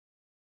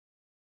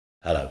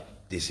Hello,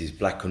 this is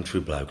Black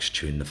Country Blokes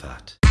chewing the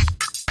fat.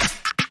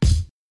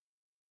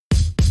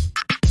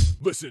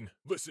 Listen.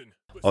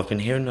 I've been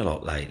hearing a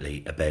lot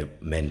lately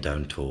about men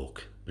don't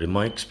talk, but in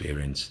my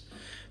experience,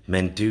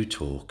 men do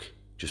talk,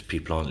 just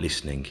people aren't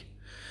listening.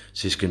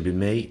 So it's going to be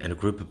me and a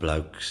group of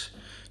blokes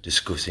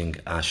discussing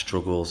our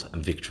struggles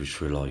and victories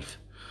through life.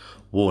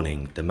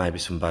 Warning, there may be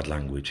some bad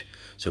language,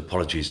 so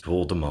apologies to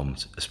all the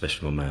mums,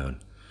 especially my own.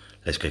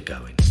 Let's get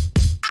going.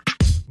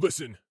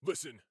 Listen.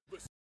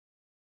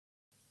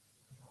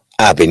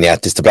 I've been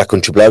out. This is the Black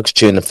Country Blokes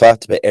chewing the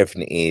fat about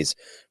everything it is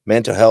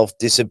mental health,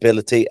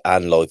 disability,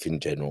 and life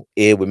in general.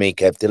 Here with me,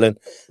 Kev Dillon,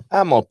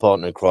 and my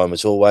partner in crime,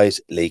 as always,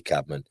 Lee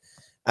Cadman.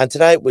 And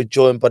today we're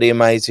joined by the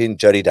amazing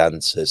Jodie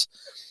Dancers.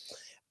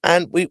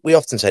 And we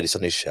often say this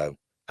on this show,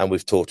 and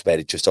we've talked about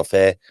it just off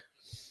air.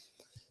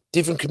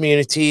 Different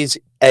communities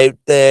out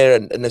there,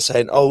 and they're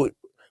saying, oh,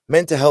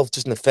 mental health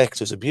doesn't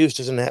affect us, abuse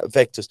doesn't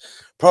affect us,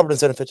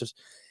 problems don't affect us.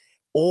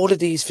 All of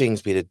these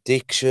things, be it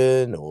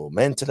addiction or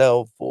mental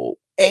health or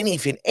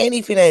anything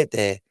out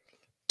there,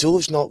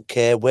 does not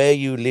care where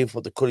you live,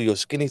 what the colour of your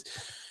skin is.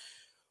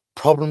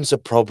 Problems are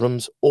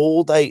problems.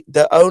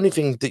 The only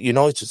thing that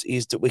unites us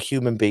is that we're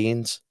human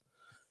beings.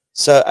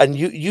 So, and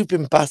you've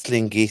been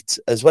battling it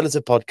as well as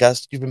a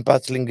podcast. You've been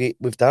battling it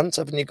with dance,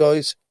 haven't you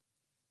guys?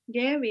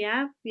 Yeah, we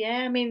have. Yeah,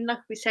 I mean, like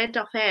we said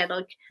off air,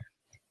 like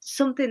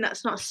something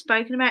that's not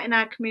spoken about in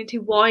our community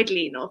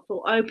widely enough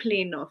or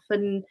openly enough,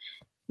 and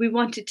we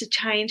wanted to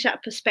change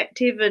that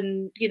perspective.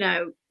 And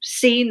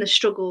seeing the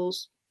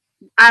struggles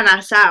and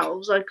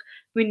ourselves, like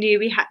we knew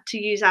we had to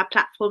use our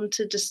platform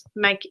to just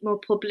make it more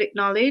public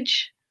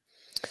knowledge.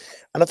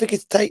 And I think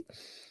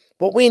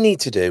what we need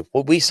to do.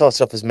 What we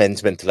started off as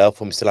men's mental health,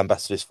 and we're still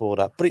ambassadors for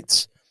that.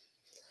 But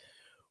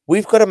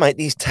we've got to make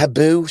these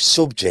taboo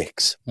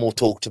subjects more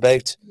talked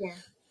about. Yeah.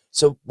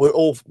 So we're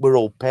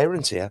all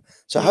parents here.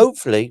 So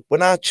hopefully,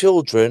 when our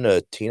children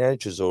are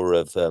teenagers or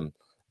of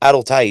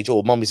adult age,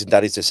 or mummies and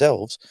daddies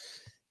themselves,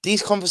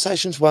 these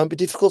conversations won't be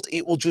difficult.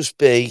 It will just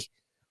be,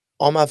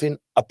 I'm having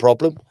a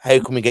problem. How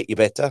can we get you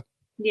better?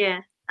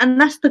 Yeah.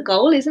 And that's the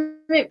goal, isn't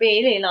it,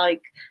 really?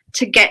 Like,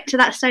 to get to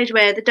that stage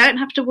where they don't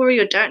have to worry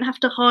or don't have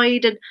to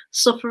hide and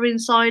suffer in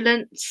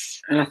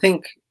silence. And I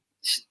think,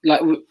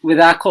 like,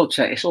 with our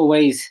culture, it's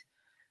always,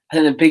 I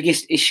think the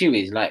biggest issue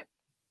is, like,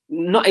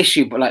 not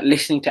issue, but, like,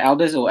 listening to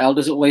elders, or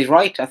elders are always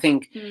right. I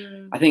think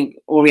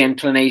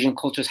Oriental and Asian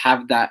cultures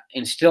have that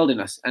instilled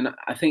in us. And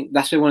I think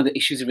that's where one of the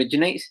issues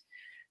originates.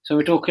 So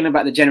we're talking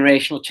about the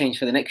generational change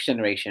for the next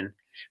generation.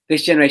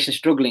 This generation is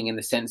struggling in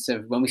the sense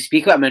of when we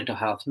speak about mental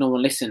health, no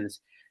one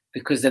listens,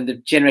 because then the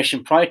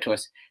generation prior to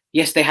us,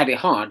 yes, they had it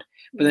hard,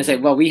 but they say,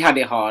 well, we had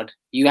it hard.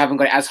 You haven't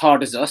got it as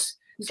hard as us.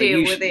 So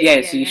you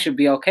should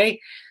be okay.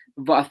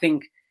 But I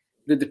think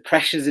that the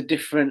pressures are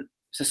different.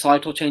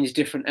 Societal change is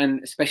different.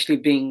 And especially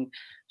being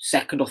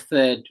second or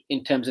third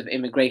in terms of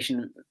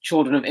immigration,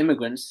 children of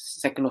immigrants,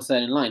 second or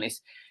third in line,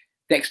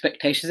 the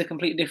expectations are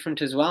completely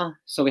different as well.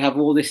 So we have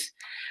all this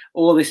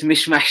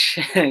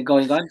mishmash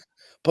going on.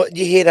 But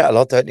you hear that a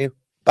lot, don't you?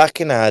 Back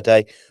in our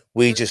day,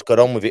 we just got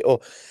on with it.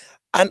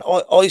 And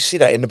I see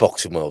that in the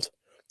boxing world.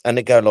 And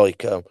they go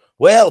like,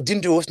 well, it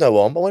didn't do us no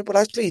harm. I went, well,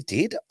 actually it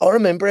did. I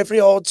remember every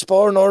hard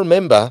spar, and I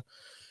remember.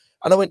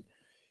 And I went,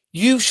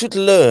 you should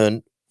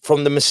learn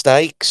from the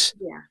mistakes.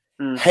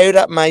 Yeah. How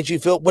that made you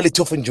feel. Well, it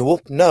toughened you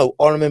up. No,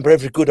 I remember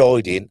every good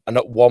I did, and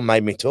not one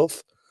made me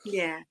tough.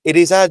 Yeah. It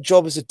is our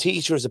job as a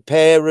teacher, as a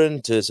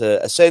parent, as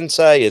a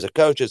sensei, as a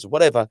coach, as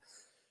whatever,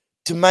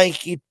 to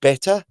make it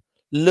better.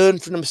 Learn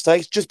from the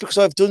mistakes. Just because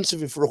I've done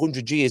something for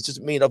 100 years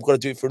doesn't mean I've got to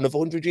do it for another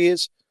 100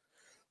 years.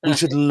 We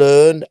should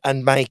learn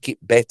and make it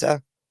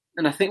better.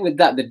 And I think with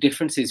that, the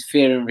difference is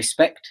fear and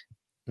respect.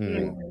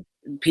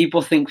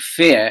 People think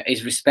fear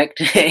is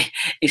respect.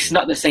 It's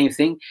not the same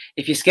thing.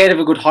 If you're scared of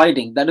a good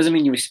hiding, that doesn't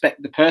mean you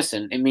respect the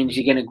person. It means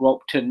you're going to grow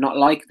up to not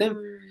like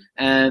them.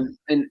 And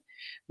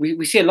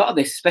we see a lot of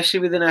this, especially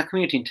within our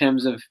community, in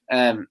terms of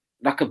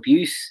like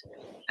abuse.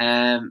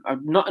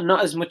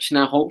 Not as much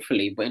now,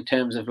 hopefully, but in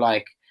terms of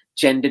like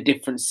gender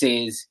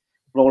differences,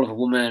 role of a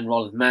woman,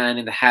 role of a man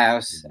in the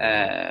house,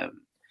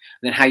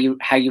 then how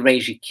you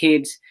raise your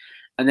kids,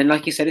 and then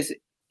like you said,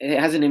 it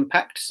has an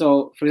impact.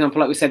 So, for example,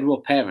 like we said, we're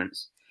all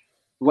parents.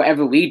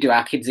 Whatever we do,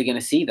 our kids are going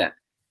to see that.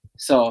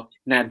 So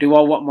now, do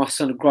I want my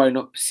son growing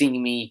up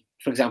seeing me,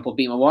 for example,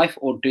 beat my wife,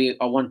 or do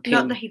I want him?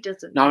 Not that he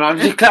doesn't. No, I'm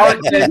just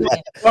clarifying.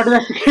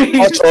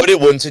 I tried it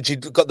once, and she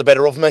got the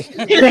better of me.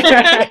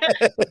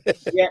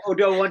 Yeah, or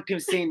do I want him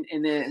seen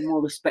in a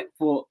more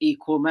respectful,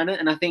 equal manner?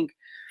 And I think,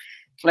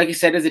 like you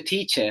said, as a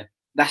teacher,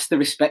 that's the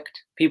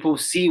respect. People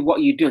see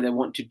what you do and they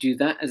want to do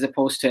that, as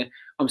opposed to,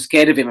 I'm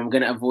scared of him, I'm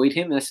going to avoid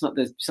him. It's not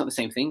the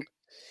same thing.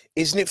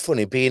 Isn't it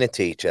funny being a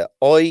teacher?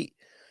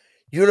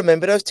 You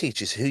remember those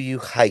teachers who you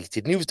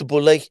hated, and he was the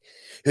bully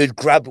who'd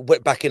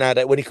went back in our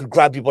day when he could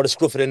grab you by the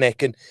scruff of the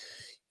neck, and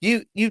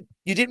you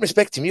didn't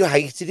respect him, you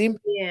hated him.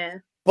 Yeah.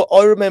 But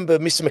I remember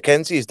Mr.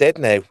 Mackenzie is dead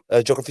now,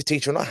 a geography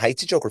teacher, and I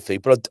hated geography,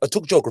 but I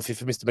took geography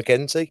for Mr.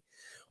 Mackenzie.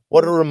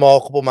 What a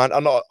remarkable man.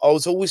 And I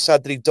was always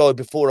sad that he died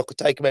before I could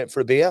take him out for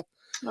a beer.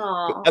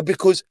 Aww.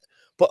 Because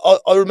but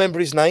I remember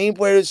his name.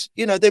 Whereas,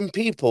 you know, them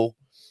people,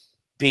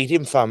 be it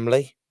in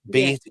family,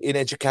 be it in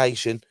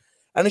education,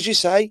 and as you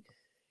say,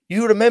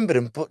 you remember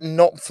them, but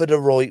not for the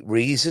right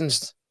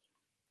reasons.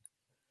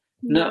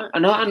 No,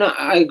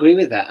 I agree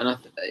with that,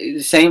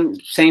 and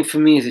same for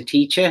me as a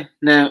teacher.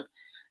 Now,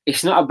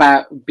 it's not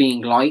about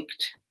being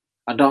liked.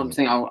 I don't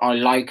think I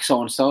like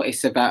so and so.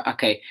 It's about,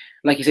 okay,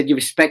 like you said, you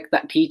respect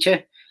that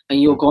teacher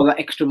and you'll go that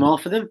extra mile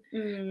for them.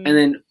 And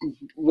then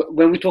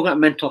when we talk about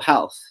mental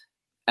health,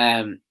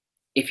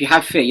 if you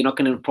have fear, you're not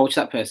going to approach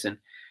that person.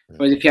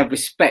 Whereas if you have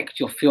respect,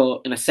 you'll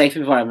feel in a safe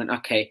environment.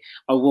 Okay,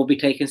 I will be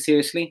taken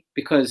seriously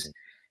because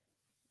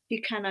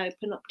you can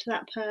open up to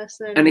that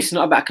person. And it's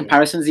not about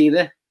comparisons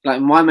either. Like,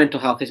 my mental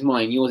health is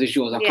mine, yours is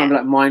yours. I can't be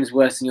like, mine's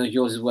worse than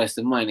yours is worse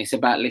than mine. It's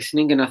about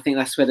listening, and I think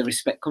that's where the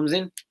respect comes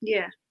in.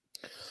 Yeah.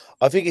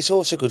 I think it's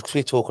also good because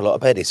we talk a lot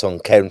about this on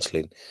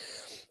counselling.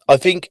 I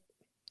think,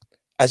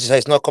 as you say,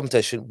 it's not a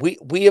competition.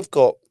 We've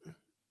got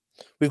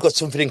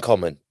something in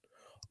common.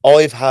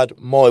 I've had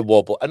my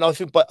wobble, and I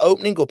think by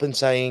opening up and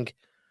saying,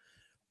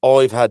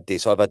 I've had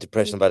this, I've had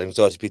depression, I've had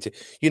anxiety,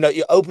 you know,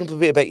 you open up a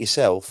bit about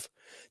yourself,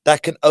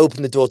 that can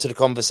open the door to the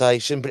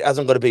conversation, but it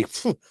hasn't got to be,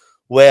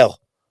 well,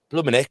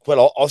 blooming heck,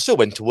 well, I still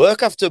went to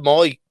work after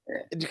my...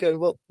 And you go,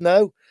 well,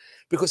 no,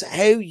 because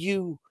how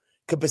you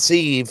can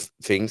perceive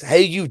things, how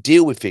you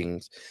deal with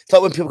things. It's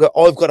like when people go,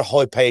 I've got a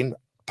high pain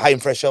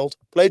threshold.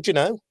 Well, how do you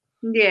know?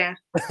 Yeah.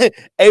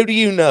 How do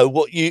you know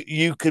what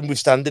you can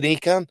withstand and he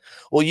can?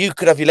 Or you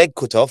could have your leg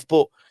cut off,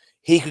 but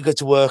he could go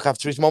to work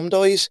after his mum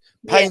dies.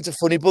 Pain's a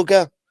funny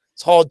bugger.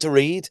 It's hard to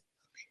read.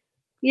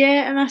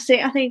 Yeah, and that's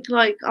it. I think,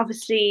 like,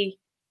 obviously,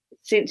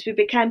 since we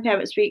became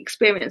parents, we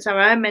experienced our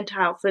own mental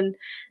health, and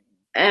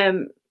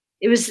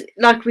it was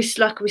like we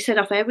said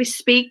off air, we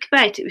speak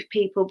about it with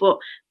people, but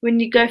when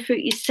you go through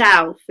it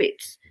yourself,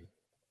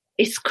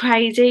 it's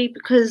crazy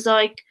because,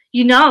 like,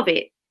 you know of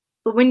it,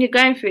 but when you're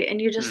going through it and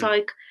you're just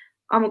like,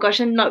 oh my gosh,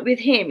 and like with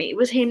him, it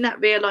was him that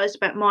realised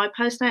about my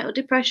postnatal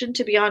depression,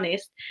 to be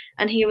honest,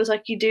 and he was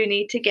like, you do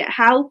need to get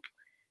help,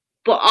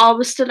 but I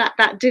was still at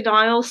that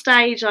denial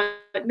stage,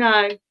 like,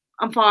 no,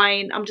 I'm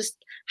fine, I'm just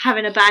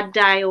having a bad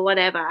day or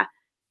whatever.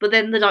 But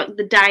then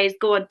the days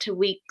go on to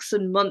weeks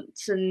and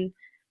months, and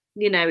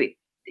you know,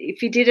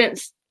 if you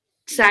didn't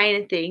say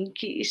anything,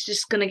 it's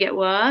just going to get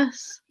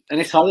worse.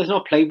 And it's hard. There's no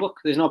playbook.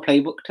 There's no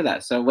playbook to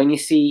that. So when you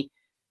see,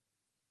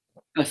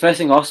 the first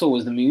thing I saw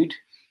was the mood.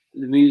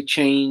 The mood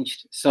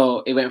changed.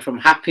 So it went from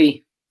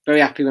happy, very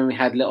happy when we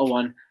had little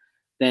one,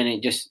 then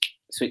it just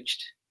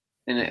switched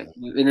in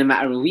a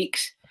matter of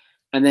weeks.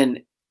 And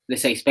then they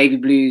say it's baby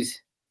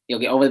blues. You'll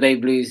get over the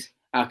baby blues.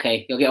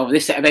 Okay, you'll get over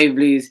this set of baby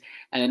blues,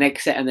 and the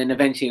next set, and then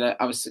eventually, like,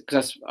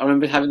 I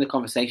remember having the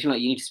conversation,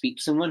 like, you need to speak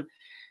to someone.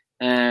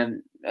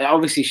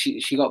 Obviously,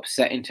 she got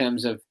upset in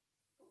terms of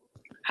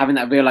having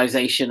that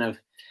realization of,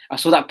 I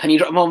saw that penny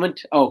drop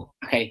moment. Oh,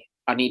 okay,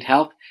 I need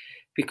help,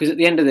 because at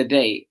the end of the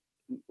day,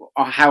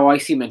 how I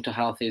see mental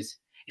health is,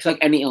 it's like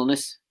any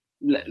illness.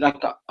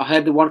 Like, I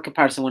heard the one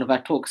comparison, one of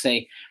our talks,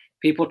 say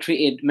people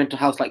treated mental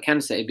health like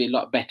cancer, it'd be a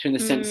lot better in the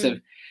sense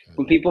of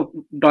when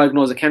people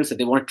diagnose a cancer,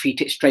 they want to treat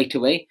it straight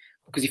away.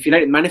 Because if you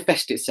let it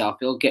manifest itself,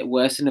 it'll get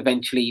worse and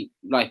eventually,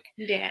 like,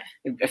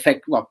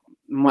 affect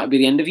might be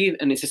the end of you.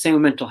 And it's the same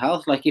with mental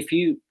health. Like, if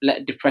you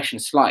let depression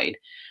slide,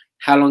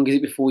 how long is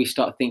it before you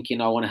start thinking,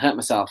 I want to hurt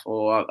myself,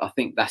 or I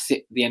think that's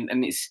it, the end?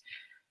 And it's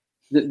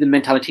the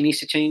mentality needs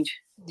to change.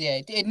 Yeah,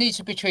 it needs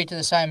to be treated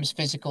the same as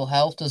physical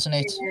health, doesn't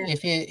it?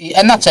 Yeah.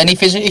 And that's any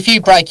physical. If you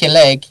break your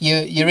leg,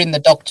 you're in the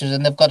doctors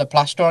and they've got a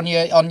plaster on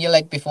your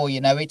leg before you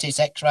know it. It's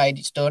x-rayed,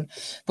 it's done.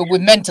 But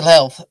with mental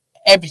health,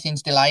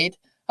 everything's delayed.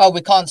 Oh,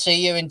 we can't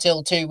see you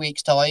until 2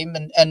 weeks' time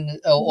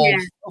or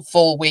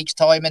 4 weeks'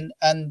 time,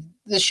 and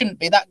there shouldn't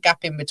be that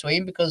gap in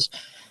between, because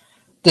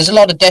there's a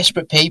lot of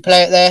desperate people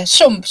out there.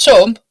 Some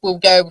will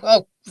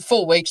go,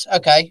 4 weeks,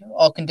 okay,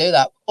 I can do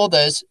that.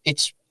 Others,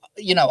 it's,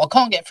 you know, I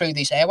can't get through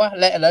this hour,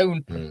 let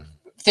alone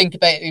think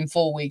about it in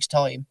 4 weeks'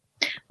 time.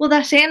 Well,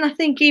 that's it, and I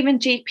think even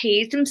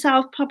GPs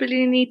themselves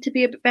probably need to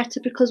be a bit better,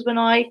 because when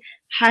I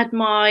had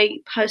my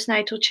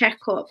postnatal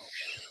checkup,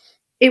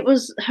 it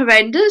was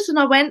horrendous, and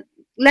I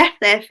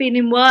left there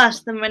feeling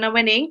worse than when I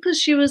went in, because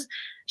she was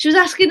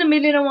asking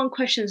 1,000,001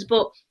 questions,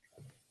 but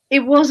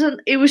it was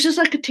just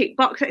like a tick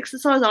box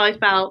exercise, I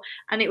felt,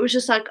 and it was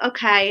just like,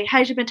 okay,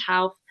 how's your mental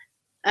health?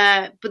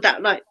 But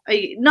that, like,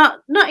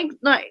 not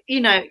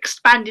you know,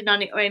 expanding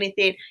on it or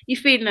anything,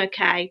 you're feeling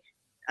okay,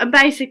 and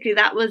basically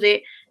that was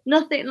it.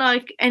 Nothing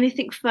like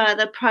anything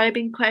further,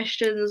 probing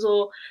questions,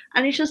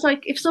 and it's just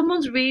like, if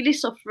someone's really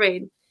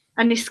suffering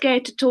and is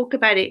scared to talk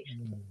about it,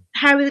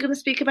 how are they going to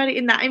speak about it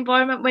in that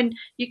environment when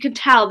you can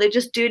tell they're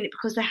just doing it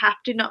because they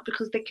have to, not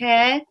because they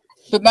care?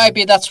 But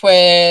maybe that's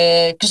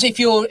where, because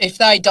if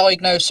they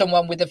diagnose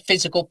someone with a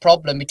physical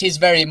problem, it is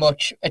very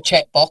much a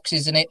checkbox,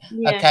 isn't it?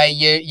 Yeah. Okay,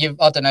 you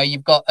I don't know,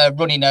 you've got a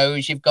runny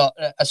nose, you've got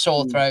a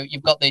sore throat,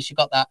 you've got this, you've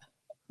got that.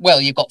 Well,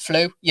 you've got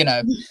flu, you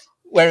know.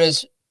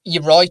 Whereas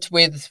you're right,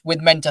 with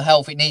mental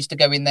health, it needs to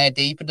go in there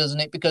deeper, doesn't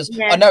it? Because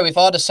I know if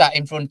I'd have sat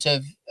in front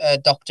of a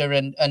doctor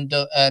and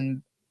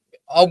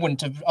I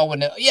wouldn't have.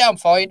 Yeah, I'm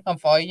fine.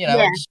 You know,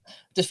 Yeah. I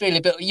just feel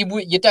a bit.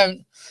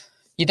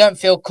 You don't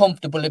feel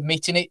comfortable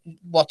admitting it.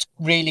 What's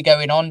really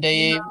going on, do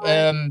you?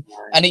 No.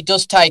 And it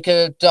does take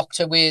a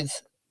doctor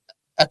with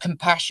a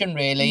compassion,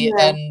 really,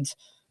 Yeah. and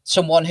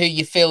someone who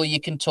you feel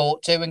you can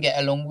talk to and get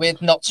along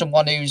with, not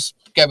someone who's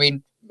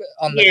going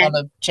on the Yeah. on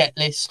a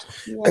checklist.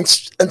 Yeah.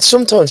 And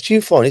sometimes do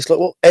you find it's like,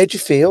 well, how do you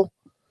feel?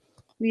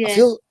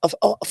 Yeah.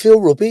 I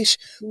feel rubbish,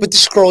 but Mm.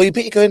 describe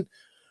it. You're going,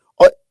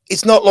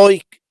 it's not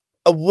like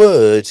a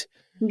word.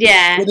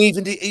 Yeah. When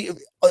even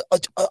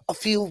I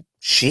feel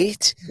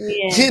shit,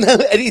 Yeah. you know,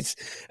 but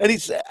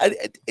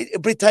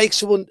it takes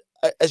someone,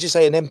 as you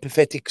say, an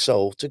empathetic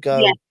soul to go,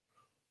 Yeah.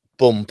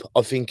 bump.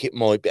 I think it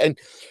might be, and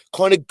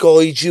kind of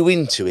guide you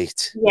into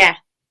it. Yeah.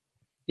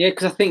 Yeah,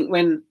 because I think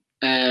when,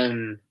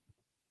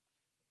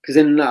 because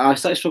then I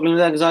started struggling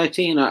with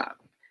anxiety, and I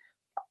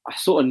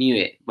sort of knew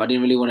it, but I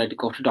didn't really want to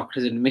go to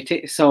doctors and admit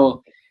it.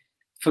 So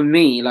for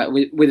me, like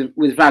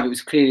with Rav, it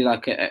was clearly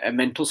like a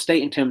mental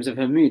state in terms of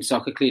her mood. So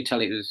I could clearly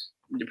tell it was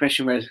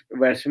depression,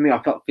 whereas for me,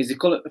 I felt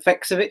physical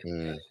effects of it.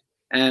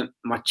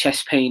 My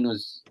chest pain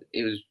was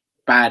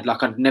bad.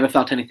 Like I'd never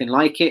felt anything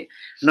like it.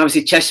 And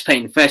obviously chest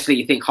pain, firstly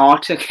you think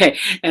heart, okay,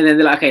 and then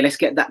they're like, okay, let's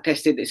get that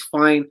tested, it's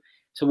fine.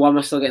 So why am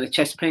I still getting the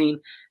chest pain?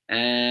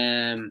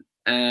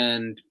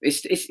 And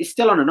it's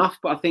still on and off,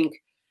 but I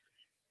think,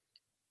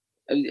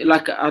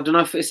 like, I don't know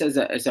if it's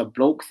as a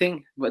bloke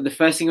thing, but the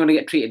first thing you want to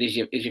get treated is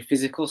your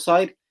physical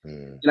side.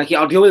 Like,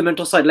 yeah, I'll deal with the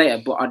mental side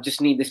later, but I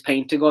just need this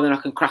pain to go, then I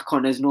can crack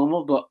on as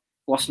normal. But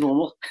what's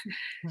normal?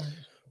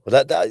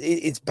 Well,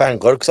 it's bang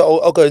on, because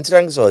I'll go into the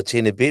anxiety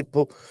in a bit,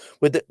 but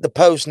with the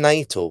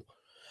postnatal,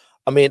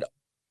 I mean,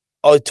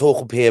 I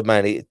talk up here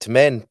mainly to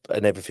men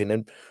and everything,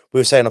 and we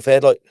were saying off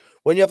air, like,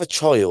 when you have a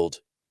child,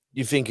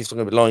 you think it's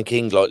going to be Lion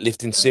King, like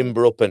lifting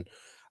Simba up, and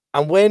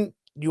when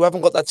you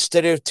haven't got that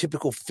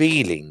stereotypical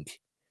feeling,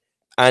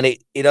 and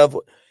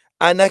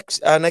our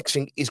next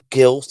thing is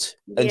guilt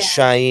and Yeah.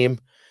 shame,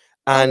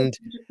 and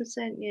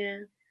 100%, yeah.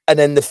 and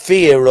then the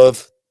fear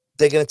of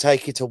they're going to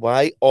take it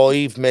away.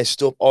 I've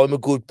messed up. I'm a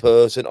good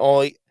person.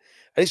 And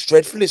it's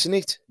dreadful, isn't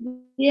it?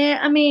 Yeah,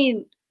 I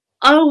mean,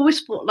 I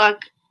always thought, like,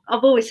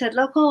 I've always said,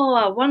 like, oh,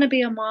 I want to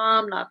be a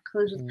mom, like,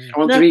 'cause I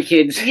want 3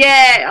 kids.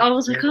 yeah, I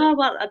was like, oh, I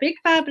want a big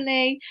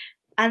family.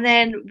 And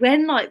then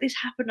when, like, this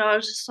happened, I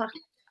was just like,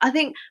 I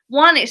think,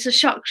 one, it's a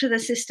shock to the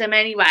system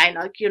anyway,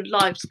 like, your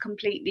life's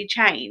completely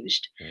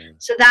changed.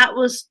 So that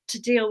was,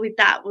 to deal with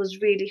that was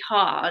really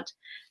hard.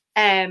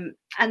 And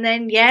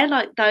then, yeah,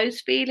 like, those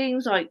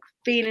feelings, like,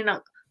 feeling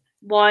like,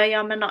 why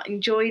am I not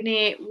enjoying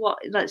it? Like,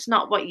 it's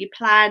not what you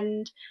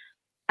planned.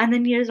 And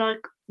then you're like,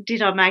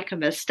 did I make a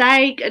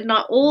mistake? And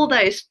like, all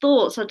those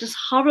thoughts are just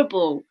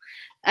horrible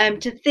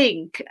to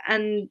think.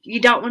 And you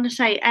don't want to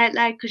say it out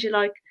loud because you're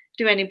like,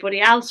 do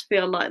anybody else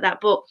feel like that?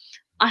 But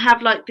I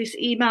have like this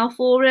email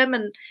forum,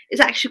 and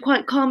it's actually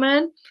quite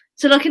common.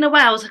 So like, in a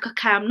way, I was like,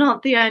 okay, I'm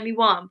not the only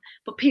one,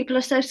 but people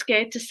are so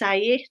scared to say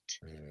it.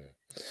 And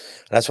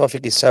that's why I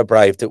think it's so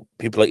brave that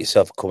people like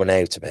yourself are coming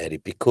out about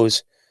it,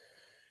 because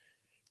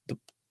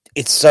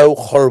it's so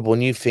horrible,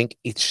 and you think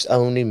it's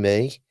only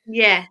me.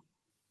 Yeah.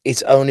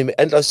 It's only me.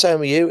 And like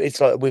same with you,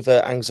 it's like with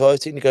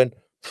anxiety, and you're going,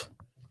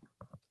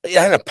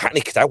 I ain't a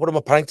panic attack. What am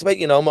I panicked about?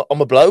 You know,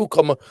 I'm a bloke.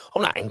 I'm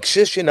not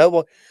anxious, you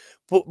know.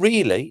 But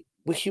really,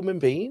 we're human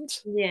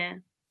beings. Yeah.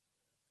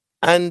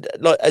 And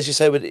like, as you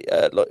say, with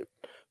like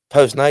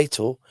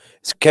postnatal,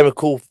 it's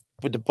chemical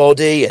with the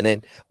body. And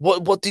then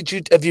what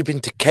have you been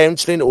to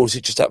counselling, or is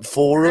it just that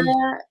forum?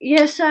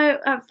 Yeah, so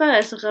at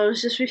first, like, I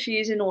was just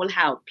refusing all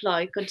help.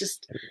 Like, I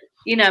just,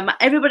 you know,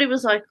 everybody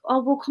was like,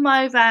 oh, we'll come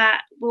over,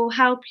 we'll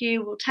help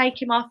you, we'll take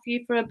him off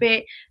you for a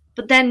bit.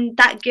 But then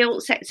that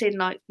guilt sets in,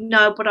 like,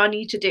 no, but I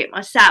need to do it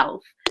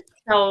myself.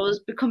 So I was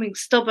becoming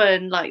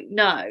stubborn, like,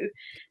 no.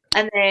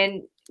 And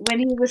then when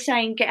he was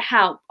saying get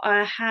help,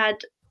 I had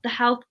the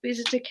health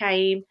visitor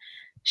came,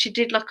 she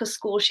did like a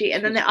score sheet,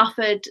 and then they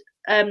offered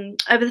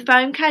over the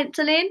phone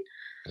counselling.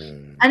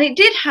 And it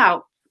did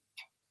help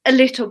a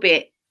little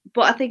bit,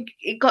 but I think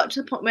it got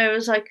to the point where it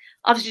was like,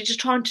 obviously just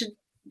trying to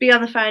be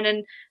on the phone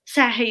and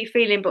say how you're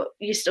feeling, but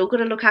you're still got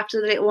to look after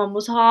the little one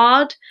was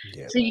hard.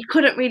 Yeah. So you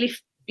couldn't really,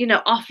 you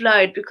know,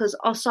 offload because,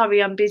 oh,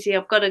 sorry, I'm busy,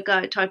 I've got to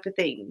go type of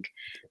thing.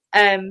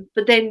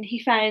 But then he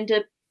found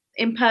a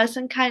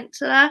in-person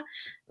counsellor,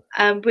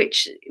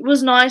 which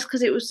was nice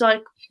because it was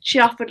like she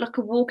offered like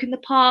a walk in the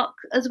park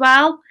as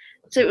well.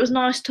 So it was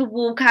nice to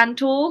walk and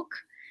talk.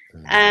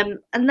 And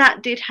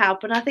that did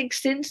help. And I think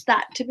since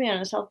that, to be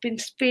honest, I've been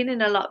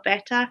feeling a lot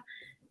better.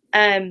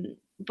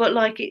 But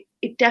like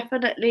it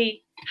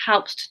definitely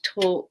helps to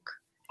talk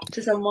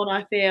to someone,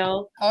 I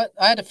feel. I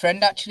had a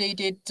friend actually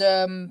did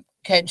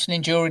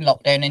counselling during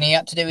lockdown, and he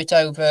had to do it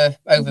over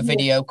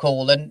video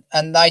call,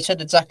 and they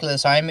said exactly the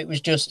same. It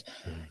was just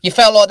you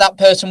felt like that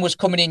person was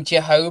coming into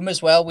your home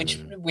as well,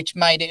 which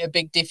made it a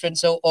big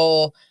difference.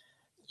 Or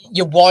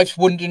your wife's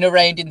wandering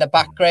around in the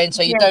background,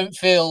 so you don't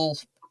feel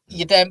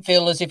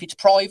as if it's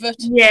private.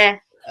 Yeah.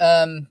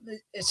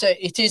 So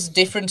it is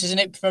different, isn't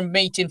it, from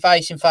meeting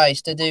face to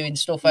face to doing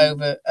stuff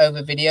over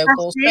video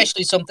calls,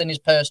 especially something as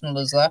personal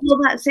as that. Well,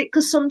 that's it.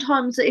 Because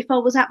sometimes if I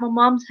was at my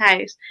mum's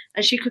house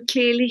and she could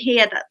clearly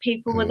hear that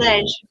people were there,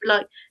 and she'd be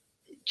like,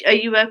 "Are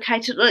you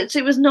okay?" So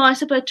it was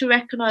nice of her to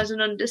recognise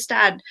and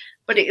understand,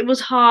 but it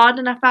was hard,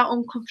 and I felt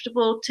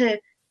uncomfortable to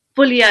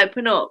fully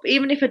open up.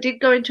 Even if I did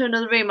go into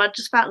another room, I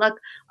just felt like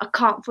I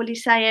can't fully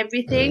say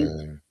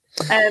everything.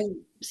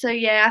 So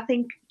yeah, I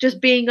think just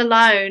being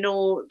alone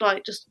or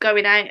like just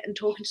going out and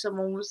talking to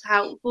someone was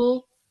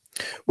helpful.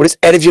 Well, it's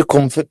out of your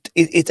comfort.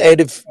 It's out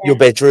of your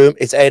bedroom.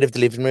 It's out of the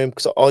living room.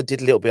 Because I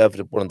did a little bit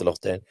over one of the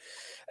lockdown, and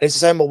it's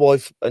the same. My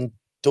wife and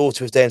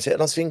daughter was downstairs,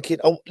 and I was thinking,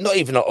 not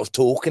even I was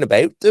talking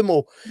about them,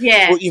 or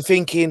but you're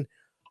thinking,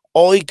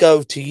 I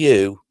go to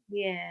you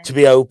to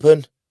be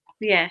open.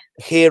 Yeah.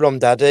 Here I'm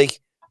Daddy.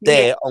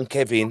 There I'm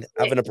Kevin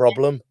having a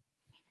problem.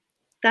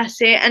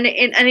 That's it, and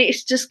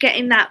it's just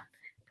getting that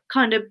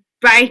kind of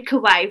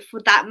breakaway for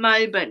that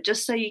moment,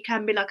 just so you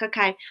can be like,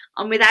 okay,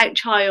 I'm without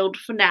child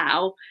for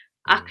now.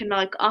 I can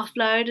like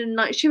offload, and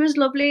like she was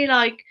lovely.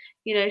 Like,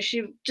 you know,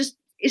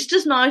 it's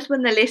just nice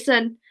when they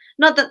listen.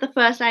 Not that the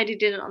first lady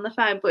did it on the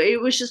phone, but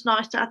it was just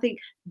nice to, I think,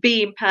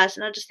 be in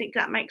person. I just think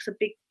that makes a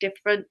big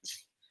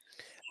difference.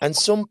 And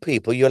some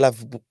people you'll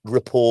have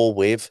rapport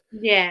with.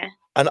 Yeah.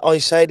 And I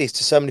say this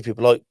to so many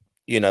people, like,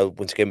 you know,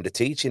 once again with the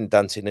teaching,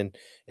 dancing and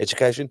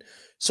education,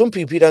 some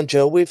people you don't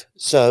gel with.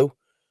 So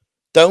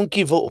don't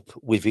give up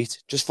with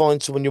it. Just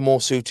find someone you're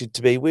more suited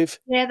to be with.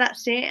 Yeah,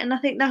 that's it. And I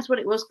think that's what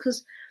it was,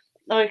 because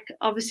like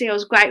obviously I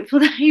was grateful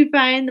that you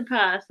found the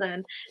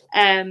person.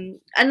 And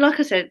like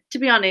I said, to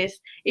be honest,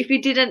 if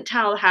you didn't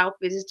tell the health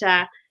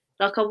visitor,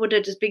 like I would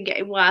have just been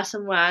getting worse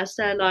and worse.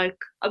 So like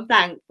I'm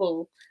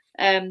thankful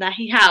that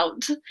he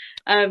helped.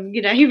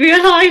 You know, he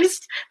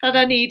realised that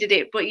I needed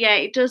it. But yeah,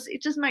 it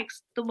just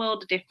makes the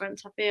world a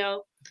difference, I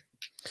feel.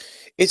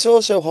 It's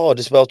also hard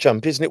as well,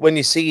 champ, isn't it, when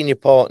you're seeing your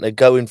partner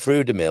going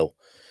through the mill?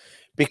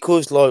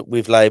 Because like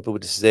with labour,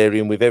 with the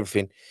cesarean, with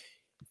everything,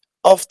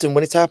 often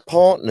when it's our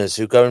partners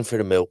who are going through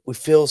the mill, we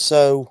feel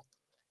so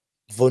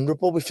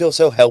vulnerable, we feel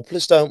so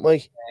helpless, don't we?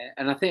 Yeah,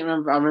 and I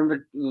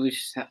remember we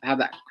just had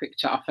that quick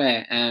chat off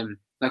air,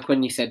 like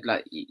when you said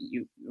like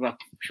you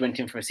she went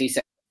in for a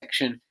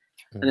C-section,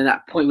 and then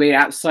that point where you're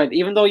outside,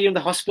 even though you're in the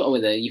hospital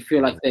with her, you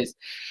feel like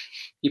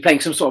you're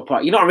playing some sort of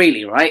part. You're not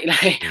really, right?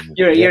 Like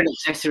you're an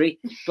accessory,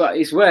 but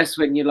it's worse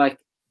when you're like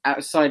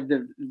outside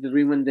the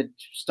room when they're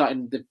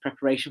starting the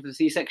preparation for the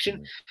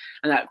C-section,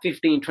 and that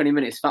 15-20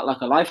 minutes felt like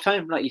a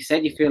lifetime. Like you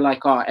said, you feel like,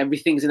 oh,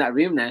 everything's in that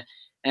room there,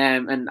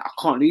 and I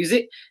can't lose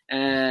it.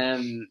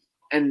 And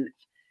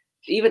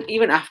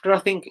even after, I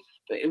think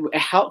it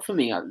helped for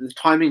me. The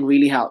timing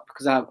really helped,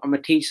 because I'm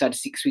a teacher, so I had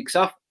 6 weeks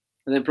off,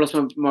 and then plus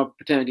my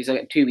paternity, so I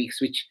get 2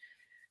 weeks, which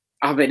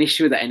I have an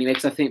issue with that anyway,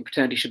 because I think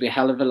paternity should be a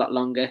hell of a lot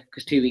longer,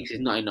 because 2 weeks is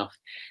not enough.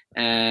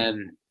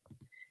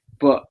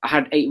 But I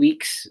had 8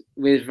 weeks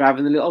with Rav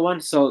and the little one,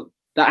 so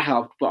that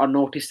helped. But I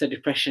noticed the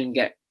depression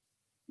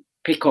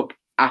pick up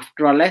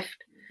after I left.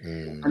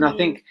 And I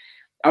think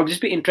I would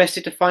just be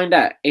interested to find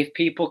out if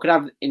people could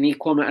have an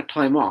equal amount of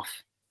time off,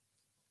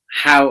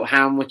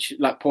 how much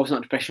like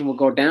postnatal depression will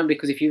go down.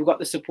 Because if you've got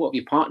the support of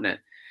your partner,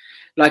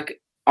 like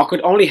I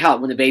could only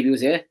help when the baby was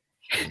here.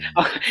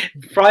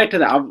 Prior to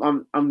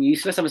that, I'm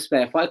useless. I'm a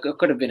spare part. I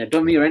could have been a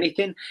dummy or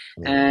anything.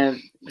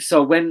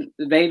 So when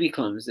the baby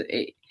comes,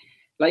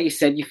 like you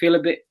said, you feel a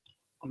bit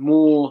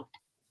more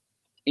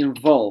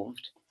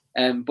involved,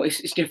 but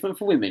it's different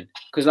for women,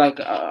 because like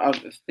I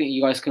think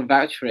you guys can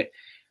vouch for it.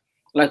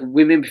 Like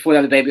women before they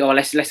have the baby,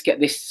 let's get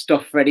this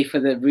stuff ready for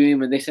the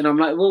room and this, and I'm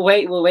like, we'll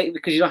wait,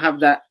 because you don't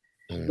have that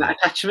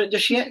attachment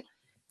just yet,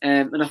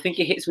 and I think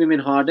it hits women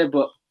harder.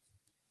 But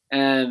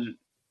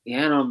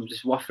yeah, and I'm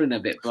just waffling a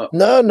bit, but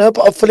no,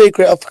 but I fully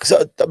agree.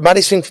 Because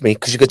Maddie's thing for me,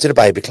 because you go to the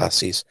baby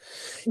classes,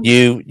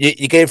 you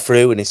get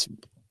through, and it's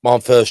my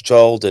first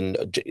child, and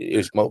it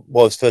was my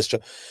wife's first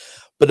child.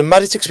 But the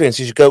maddest experience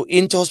is you go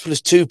into hospital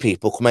as 2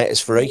 people, come out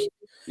as 3.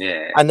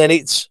 Yeah. And then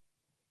it's,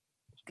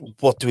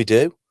 what do we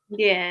do?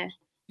 Yeah.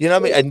 You know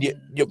what I mean?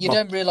 And you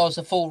don't realise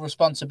the full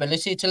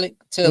responsibility till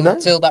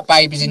that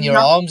baby's in your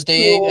arms, do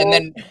you? And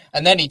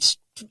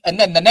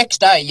then the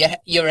next day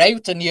you're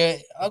out, and you're,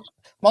 oh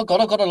my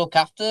God, I've got to look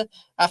after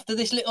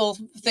this little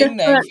thing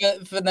now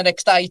for the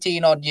next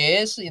 18 odd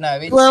years. You know,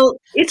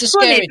 it's a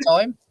scary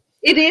time.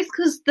 It is,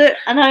 because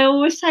and I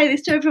always say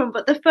this to everyone,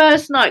 but the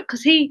first night,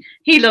 because he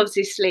loves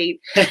his sleep.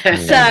 So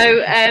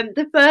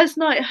the first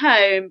night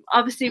home,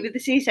 obviously with the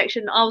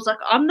C-section, I was like,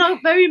 I'm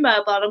not very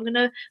mobile. I'm going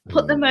to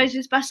put the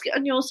Moses basket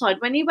on your side.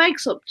 When he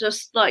wakes up,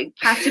 just like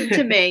pass him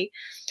to me.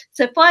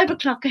 So 5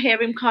 o'clock, I hear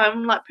him crying.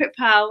 I'm like, Prit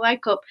Pal,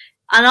 wake up.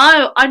 And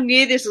I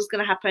knew this was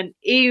going to happen.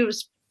 He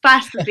was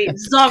fast asleep,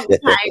 zonked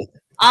out.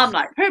 I'm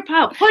like, Prit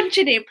Pal,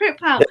 punching him, Prit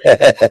Pal.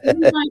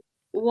 And he's like,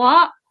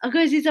 what? I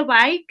goes, he's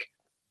awake.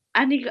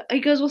 And he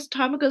goes, what's the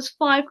time? I goes,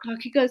 5 o'clock.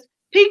 He goes,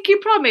 pinky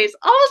promise.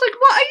 I was like,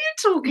 what are you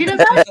talking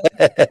about?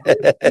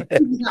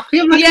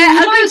 Like, Yeah,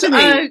 you I lied goes, to me.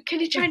 oh, can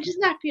you change his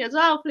nappy as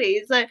well,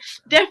 please? So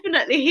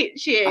definitely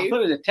hits I you.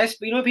 thought it was a test,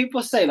 but you know,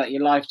 people say like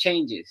your life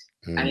changes,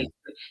 and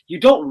you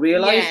don't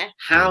realize Yeah.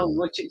 how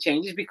much it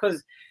changes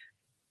because,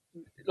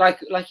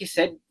 like you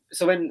said,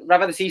 so when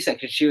Rav had the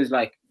C-section, she was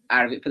like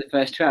out of it for the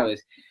first 2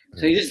 hours.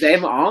 So you're just there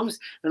in my arms,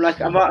 and I'm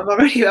like, I'm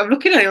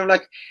looking at him, I'm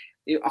like,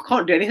 I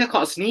can't do anything, I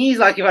can't sneeze.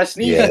 Like if I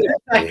sneeze,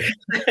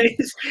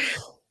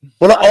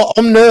 Well,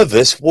 I'm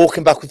nervous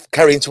walking back with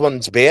carrying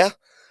someone's beer.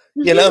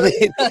 You know what I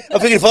mean? I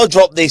think if I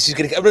drop this, he's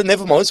going to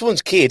never mind,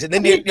 someone's kid. And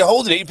then you're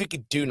holding it, you're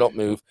thinking, do not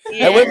move.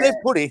 Yeah. And when they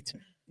put it,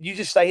 you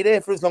just stay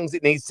there for as long as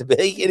it needs to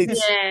be. And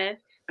it's, Yeah.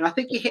 And I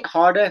think it hit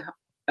harder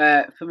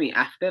for me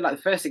after, like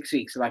the first 6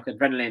 weeks, like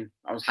adrenaline,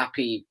 I was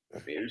happy,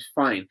 it was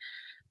fine.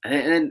 And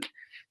then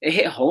it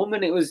hit home,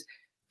 and it was,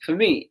 for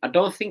me, I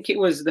don't think it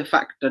was the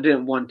fact I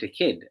didn't want a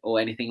kid or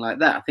anything like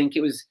that. I think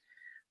it was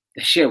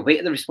the sheer weight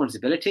of the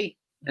responsibility.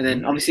 And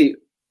then obviously,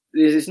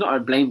 it's not a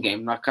blame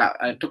game. Like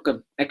I took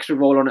an extra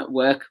role on at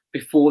work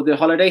before the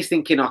holidays,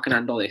 thinking I can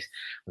handle this.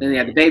 Then they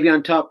had the baby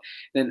on top.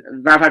 Then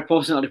Rav had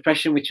postnatal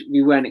depression, which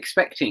we weren't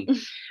expecting. And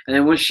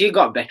then when she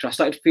got better, I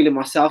started feeling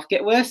myself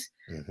get worse.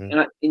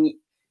 And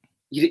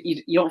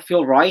you don't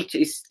feel right.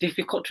 It's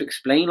difficult to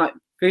explain. Like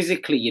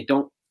physically, you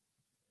don't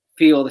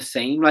feel the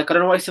same. Like I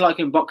don't know what it's like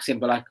in boxing,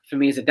 but like for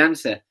me as a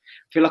dancer,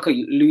 I feel like I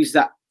lose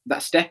that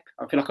step.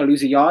 I feel like I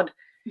lose a yard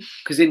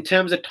because in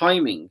terms of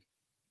timing,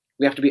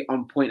 we have to be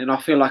on point, and I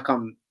feel like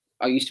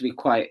I used to be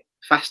quite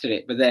fast at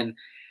it, but then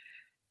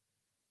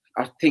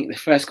I think the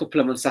first couple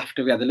of months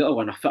after we had the little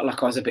one, I felt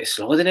like I was a bit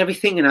slower than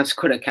everything, and I just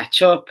couldn't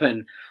catch up.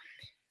 And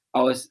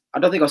I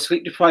don't think I was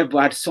sleep deprived, but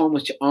I had so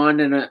much on,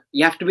 and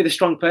you have to be the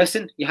strong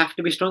person. You have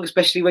to be strong,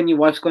 especially when your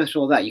wife's going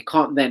through all that. You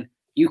can't then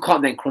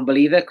crumble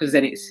either, because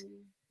then it's.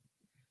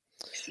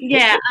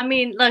 Yeah, I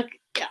mean, like,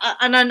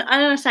 and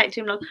I say to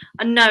him, like,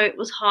 I know it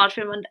was hard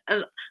for him,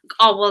 and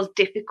I was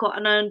difficult,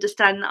 and I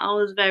understand that I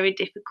was very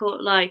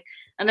difficult, like,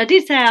 and I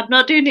did say I'm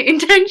not doing it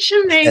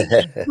intentionally,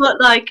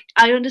 but like,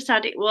 I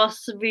understand it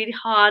was really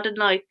hard, and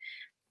like,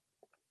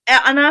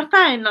 and I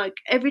found like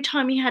every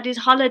time he had his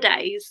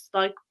holidays,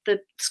 like the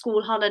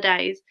school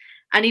holidays,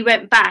 and he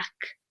went back,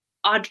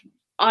 I'd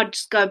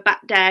just go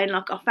back down.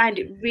 Like I found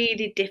it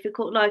really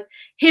difficult. Like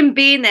him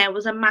being there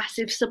was a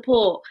massive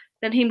support.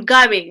 Then him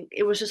going,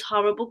 it was just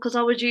horrible because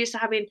I was used to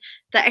having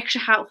the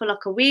extra help for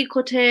like a week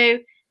or two,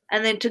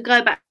 and then to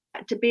go back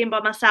to being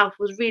by myself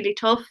was really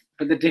tough.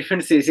 But the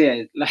difference is,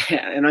 yeah, like,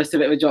 and it's a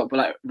bit of a joke, but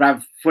like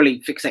Rav fully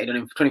fixated on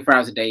him for 24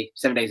 hours a day,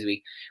 7 days a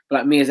week. But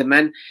like me as a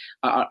man,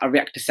 I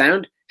react to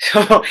sound.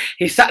 So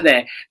he sat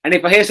there, and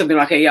if I hear something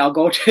like, hey, yeah, I'll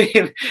go to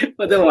him.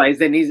 Otherwise,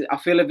 then I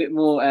feel a bit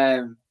more.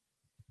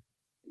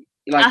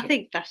 Like, I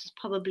think that's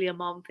probably a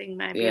mom thing,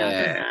 maybe. Yeah. I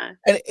don't know.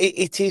 and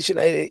it is, you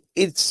know,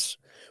 it's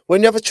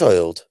when you have a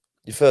child,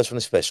 your first one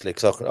especially,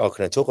 because I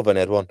can talk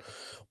about one,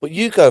 but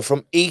you go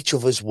from each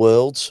other's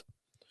worlds.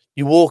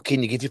 You walk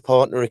in, you give your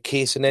partner a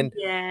kiss, and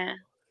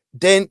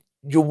then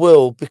your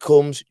world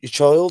becomes your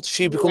child.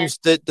 She becomes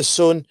the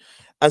son,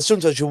 and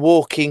sometimes you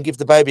walk in, give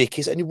the baby a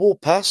kiss, and you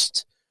walk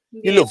past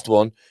your loved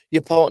one,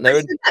 your partner. I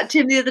said that to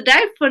him the other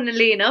day,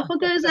 funnily enough. I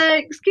goes,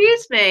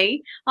 excuse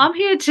me, I'm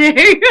here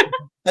too.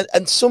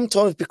 and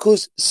sometimes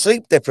because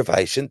sleep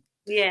deprivation,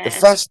 Yeah. the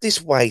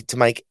fastest way to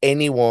make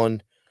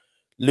anyone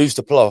lose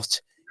the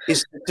plot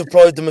is to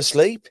deprive them of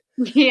sleep.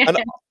 Yeah. And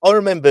I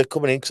remember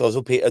coming in because I was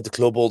up here at the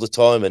club all the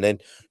time and then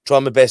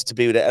trying my best to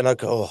be with it. And I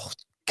go, oh,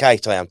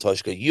 Kate, I am tired.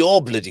 She goes, you're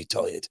bloody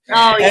tired.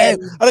 Oh, yeah.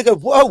 And I go,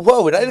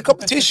 whoa, it ain't a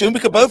competition. We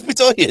can both be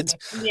tired.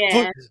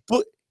 Yeah.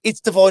 But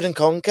it's divide and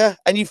conquer.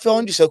 And you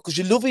find yourself, because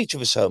you love each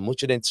other so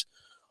much, and it's,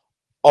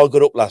 I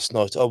got up last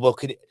night,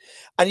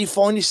 and you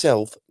find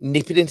yourself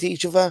nipping into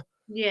each other.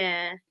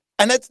 Yeah.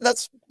 And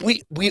that's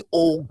we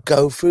all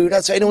go through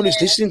that. So anyone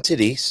who's listening to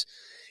this,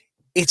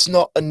 it's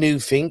not a new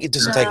thing. It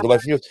doesn't take it away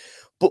from you.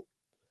 But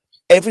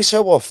every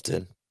so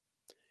often,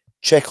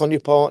 check on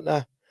your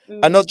partner.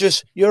 And not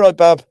just, you're right,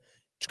 Bab.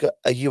 Just go,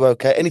 are you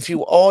okay? And if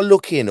you are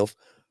lucky enough,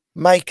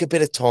 make a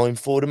bit of time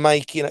for them.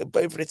 Make,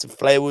 whether it's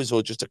flowers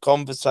or just a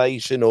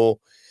conversation, or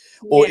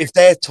if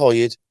they're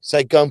tired,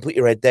 say, go and put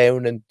your head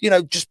down and,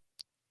 just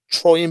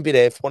try and be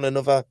there for one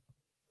another.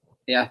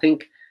 Yeah, I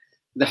think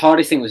the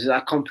hardest thing was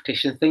that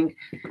competition thing.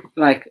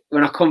 Like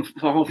when I come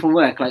home from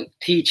work, like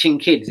teaching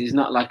kids is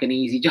not like an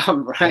easy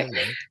job, right?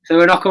 Mm-hmm. So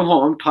when I come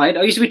home, I'm tired.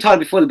 I used to be tired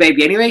before the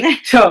baby anyway.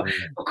 So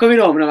I'm coming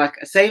home and I'm like,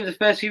 same the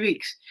first few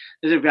weeks.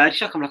 There's a reality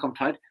shock. I'm like, I'm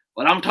tired.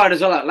 Well, I'm tired as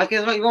well. Like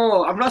it's like,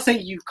 oh, I'm not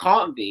saying you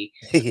can't be.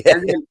 Yeah.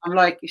 And then I'm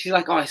like, she's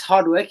like, oh, it's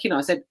hard work,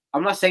 I said,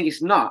 I'm not saying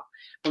it's not.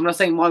 I'm not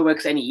saying my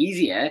work's any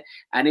easier.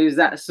 And it was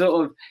that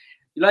sort of,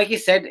 like you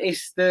said,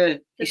 it's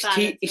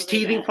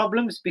teething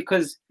problems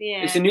because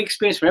it's a new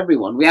experience for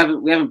everyone. We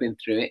haven't been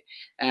through it.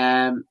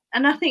 And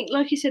I think,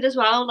 like you said as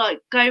well, like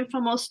going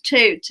from us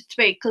 2 to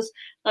 3, because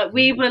like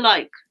we were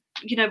like,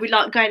 we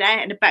like going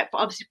out and about, but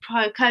obviously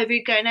prior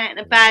COVID, going out and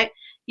about,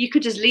 you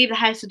could just leave the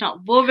house and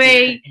not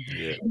worry.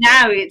 Yeah.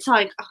 Now it's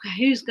like, okay,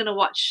 who's gonna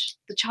watch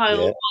the child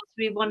Yeah. whilst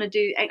we want to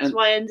do X,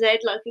 Y, and Z?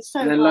 Like, it's so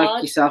And then, hard.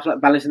 like yourself,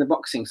 like balancing the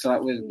boxing. So,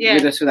 like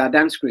with us, with our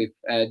dance group,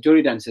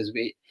 jury dancers,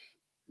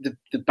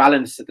 the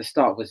balance at the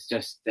start was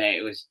just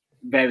it was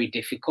very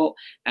difficult.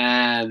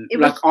 I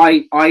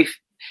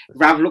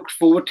Rav looked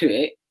forward to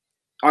it.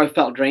 I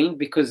felt drained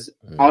because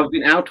I've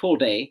been out all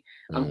day.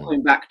 I'm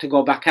coming back to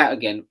go back out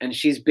again, and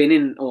she's been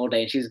in all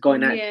day and she's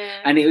going out.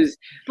 Yeah. And it was.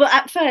 But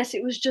at first,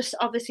 it was just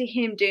obviously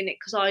him doing it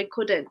because I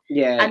couldn't.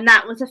 Yeah. And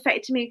that was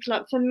affecting me.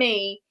 Like, for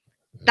me,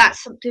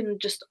 that's something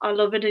just I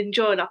love and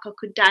enjoy. Like, I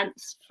could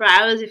dance for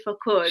hours if I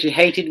could. She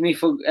hated me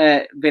for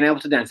being able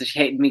to dance. She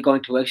hated me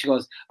going to work. She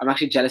goes, "I'm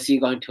actually jealous of you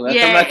going to work."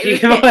 Yeah, I'm like,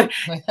 you know.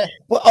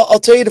 Well, I'll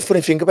tell you the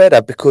funny thing about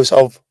that, because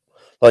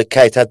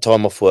Kate had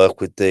time off work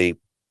with the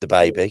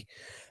baby,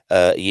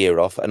 a year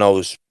off, and I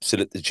was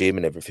still at the gym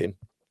and everything.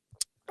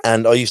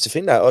 And I used to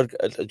think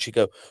that she'd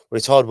go, "Well,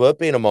 it's hard work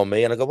being a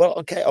mommy," and I go, "Well,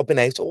 okay, I've been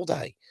out all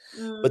day."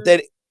 But then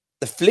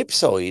the flip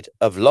side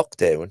of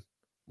lockdown,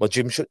 my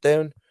gym shut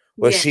down,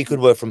 where she could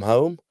work from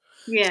home.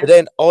 Yeah. So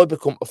then I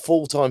become a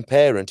full-time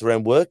parent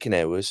around working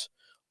hours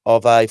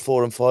of a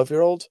 4 and 5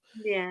 year old.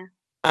 Yeah.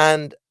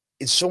 And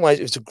in some ways,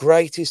 it was the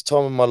greatest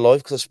time of my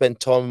life because I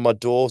spent time with my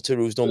daughter,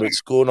 who was normally at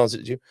school, and I was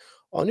at the gym.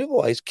 On other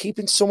ways,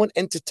 keeping someone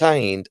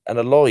entertained and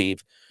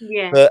alive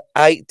for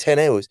 8-10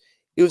 hours,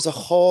 it was the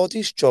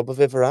hardest job I've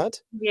ever had.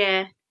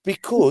 Yeah.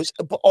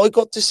 But I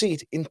got to see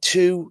it in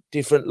two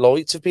different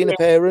lights of being a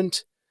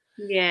parent.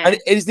 Yeah. And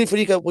it's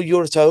different. You go, well,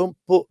 you're at home,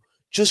 but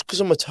just because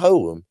I'm at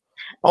home,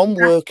 I'm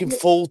working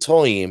full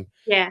time.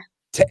 Yeah.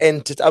 To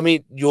enter. I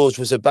mean, yours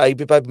was a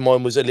baby.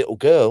 Mine was a little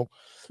girl.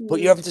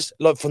 But you're having to,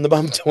 like, from the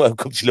moment I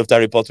woke up, she loved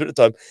Harry Potter at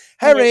the time.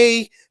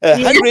 Harry,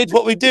 Hagrid,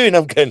 what are we doing?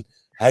 I'm going,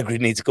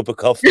 Hagrid needs a cup of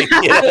coffee.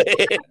 That's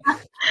it.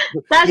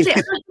 I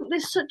think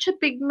there's such a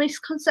big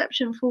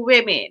misconception for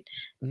women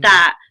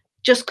that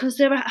just because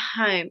they're at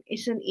home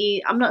isn't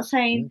easy. I'm not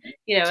saying,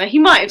 he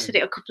might have said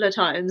it a couple of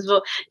times,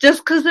 but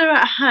just because they're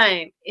at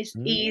home, it's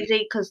easy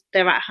because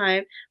they're at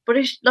home. But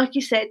it's like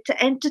you said,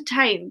 to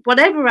entertain,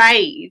 whatever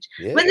age,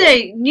 when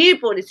they're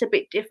newborn, it's a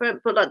bit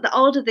different. But like the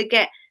older they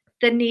get,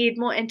 they need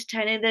more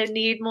entertaining, they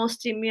need more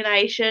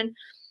stimulation.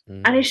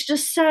 And it's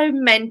just so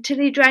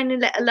mentally draining,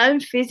 let alone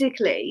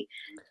physically.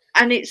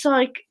 And it's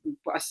like,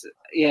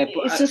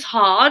 it's just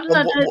hard.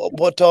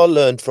 What I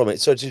learned from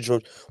it,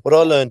 what I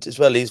learned as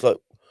well is, like,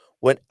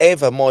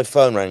 whenever my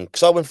phone rang,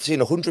 because I went from seeing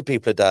 100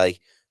 people a day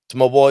to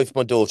my wife,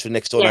 my daughter,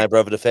 next door neighbour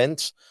over the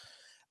fence.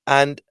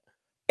 And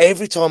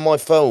every time my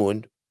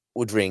phone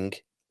would ring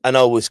and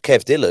I was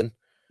Kev Dillon,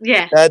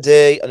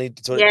 Daddy, I need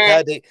to talk to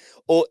Daddy.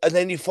 And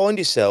then you find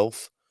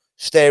yourself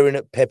staring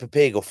at Peppa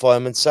Pig or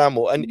Fireman Sam.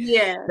 And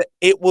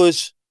it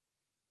was,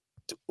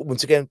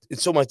 once again,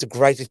 it's almost the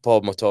greatest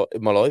part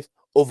of my life.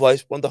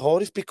 Otherwise, one of the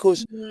hardest,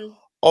 because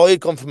I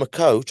had gone from a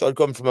coach, I'd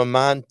gone from a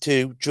man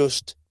to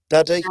just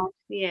Daddy.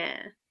 Yeah.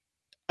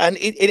 And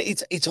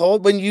it's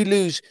hard when you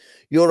lose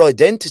your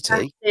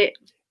identity.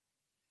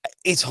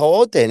 It's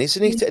hard then,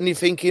 isn't it? And you're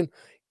thinking,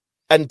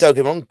 and don't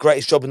get me wrong,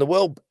 greatest job in the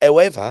world.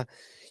 However,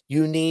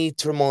 you need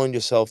to remind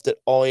yourself that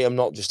I am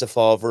not just a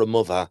father, a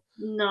mother.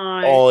 No.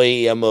 I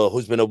am a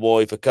husband, a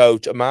wife, a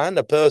coach, a man,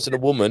 a person, a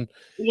woman.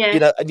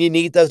 Yeah. And you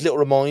need those little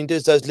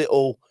reminders, those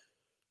little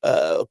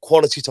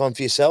quality time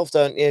for yourself,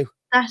 don't you?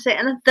 That's it.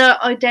 And the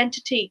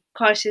identity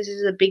crisis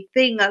is a big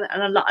thing.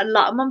 And a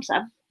lot of mums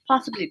have.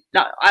 Possibly,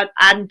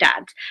 and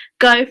dads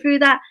go through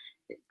that,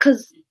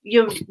 because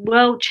your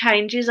world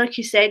changes. Like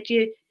you said,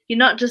 you're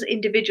not just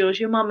individuals,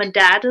 you're mum and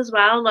dad as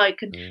well.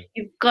 Like, and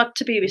you've got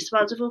to be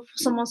responsible for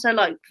someone. So,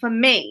 like, for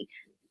me,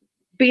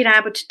 being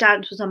able to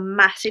dance was a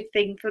massive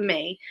thing for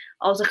me.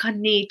 I was like, I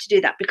need to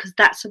do that because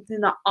that's something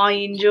that I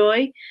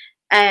enjoy.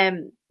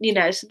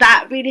 So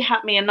that really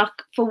helped me. And like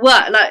for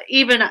work, like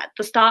even at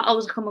the start, I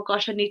was like, oh my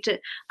gosh,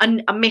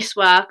 I miss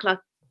work, like,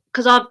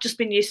 because I've just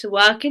been used to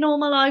working all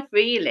my life,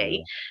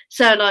 really.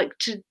 So, like,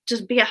 to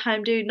just be at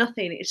home doing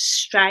nothing, it's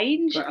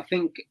strange. But I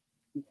think,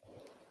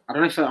 I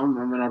don't know if I'm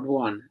an odd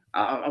one.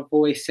 I've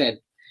always said,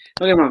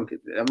 don't get me wrong,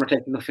 I'm not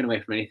taking nothing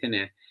away from anything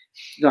here.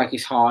 Like,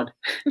 it's hard.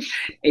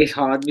 It's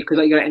hard because,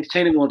 like, you got to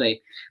entertain him all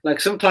day.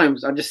 Like,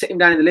 sometimes I just sit him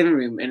down in the living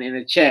room and in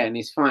a chair and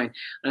he's fine.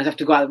 And I have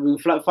to go out of the room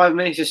for like 5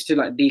 minutes just to,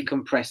 like,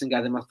 decompress and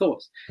gather my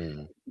thoughts.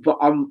 But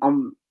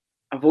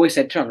I've always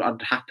said to him,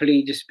 I'd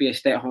happily just be a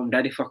stay-at-home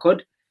dad if I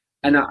could.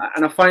 And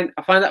I find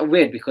that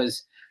weird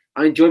because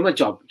I enjoy my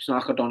job. It's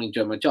not like I don't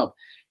enjoy my job.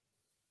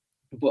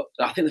 But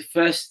I think the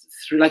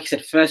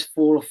first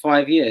 4 or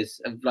 5 years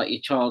of like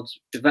your child's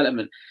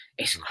development,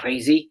 it's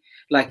crazy.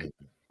 Like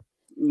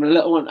our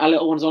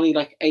little one's only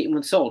like 8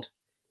 months old,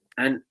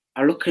 and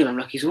I look at him, I'm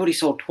like, he's already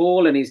so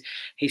tall, and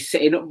he's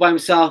sitting up by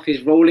himself,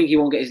 he's rolling, he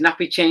won't get his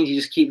nappy change, he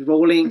just keeps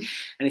rolling, and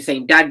he's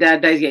saying dad,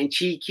 dad, dad, he's getting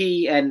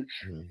cheeky, and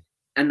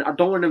I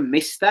don't want to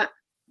miss that.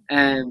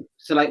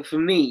 So like for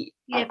me,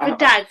 for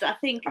dads, I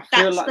think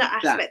that's like the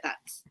aspect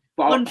that's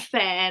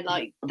unfair.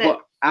 Like,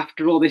 but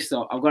after all this,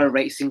 though, I've got to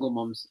rate single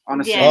mums.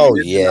 Honestly,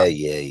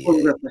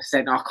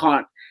 100%. I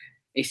can't.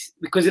 It's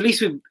because at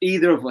least with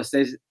either of us,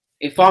 there's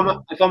If I'm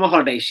on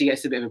holiday, she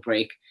gets a bit of a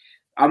break.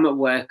 I'm at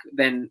work,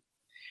 then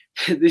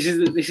this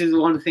is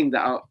one thing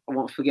that I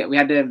won't forget. We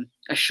had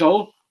a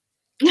show.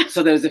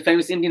 So there was a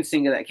famous Indian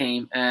singer that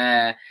came,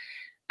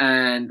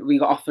 and we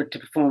got offered to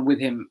perform with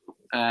him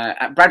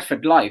at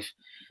Bradford live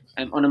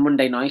on a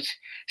Monday night.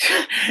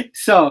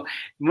 So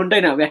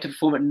Monday night we had to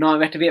perform at 9.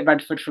 We had to be at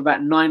Bradford for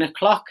about 9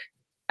 o'clock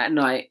at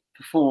night,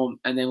 perform,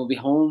 and then we'll be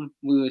home.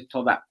 We were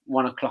told about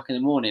 1 o'clock in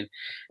the morning.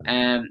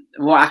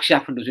 What actually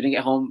happened was we didn't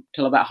get home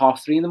till about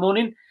 3:30 in the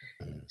morning.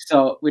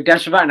 So we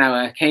danced for about an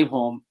hour, came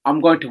home. I'm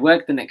going to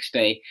work the next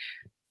day,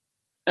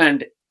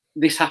 and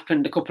this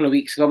happened a couple of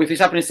weeks ago. If this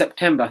happened in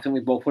September, I think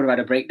we both would have had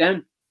a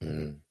breakdown.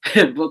 But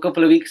a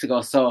couple of weeks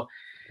ago, so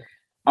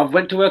I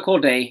went to work all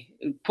day.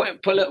 We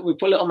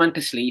put little man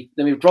to sleep.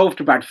 Then we drove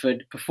to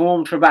Bradford,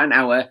 performed for about an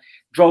hour,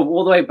 drove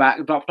all the way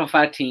back, dropped off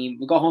our team.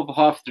 We got home for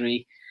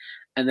 3:30,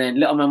 and then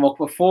little man woke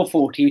up at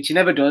 4:40, which he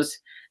never does,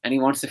 and he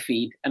wants to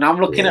feed. And I'm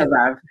looking at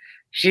Rav.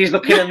 She's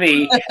looking at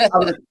me.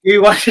 I'm like, do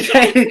you want to do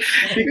it?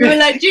 You were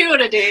like, do you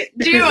want to do it?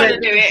 Do you want to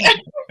do it?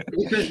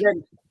 Because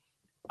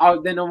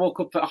then I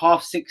woke up at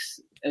 6:30.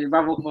 And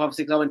Rav woke up at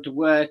 6:30. I went to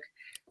work.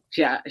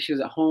 She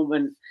was at home,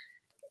 and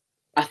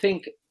I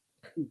think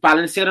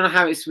balancing. I don't know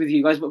how it's with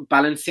you guys, but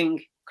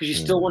balancing, because you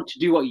still want to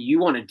do what you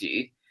want to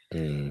do,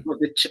 but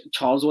the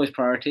child's always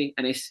priority,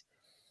 and it's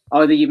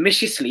either you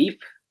miss your sleep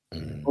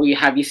or you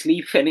have your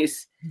sleep, and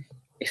it's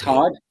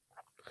hard.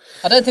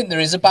 I don't think there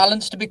is a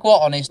balance, to be quite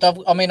honest. I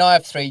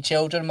have 3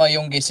 children. My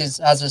youngest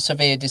has a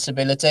severe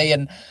disability,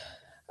 and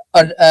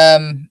I've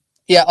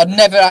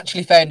never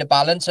actually found a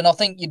balance. And I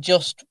think you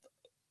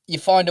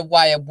find a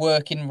way of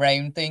working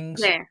around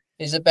things. Yeah.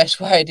 Is the best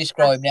way of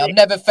describing it. I've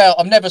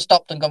never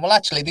stopped and gone, well,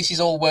 actually, this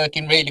is all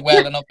working really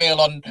well, and I feel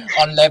on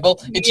level.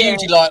 It's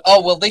usually like,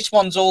 oh, well, this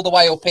one's all the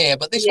way up here,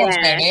 but this one's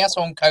down here,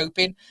 so I'm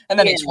coping. And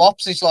then it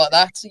swaps. It's like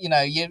that,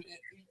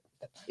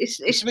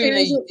 It's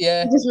really, you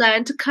just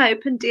learn to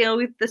cope and deal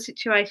with the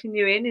situation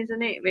you're in,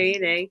 isn't it,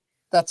 really?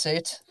 That's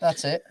it.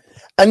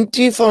 And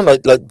do you find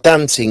like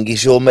dancing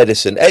is your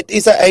medicine?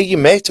 Is that how you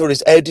met, or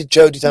how did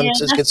Jodie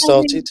Dancers get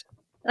started?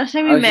 That's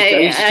how we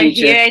met.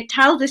 He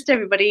tells this to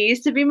everybody. He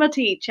used to be my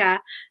teacher.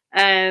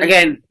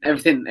 Again,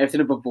 everything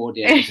above board,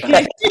 yeah.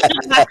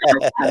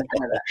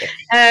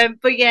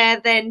 But yeah,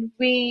 then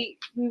we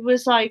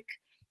was like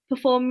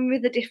performing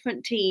with a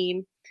different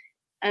team,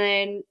 and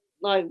then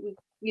like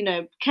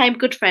became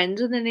good friends,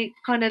 and then it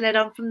kind of led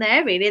on from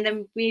there, really. And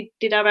then we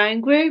did our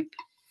own group,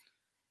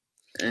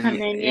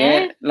 and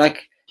then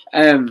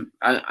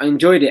I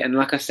enjoyed it. And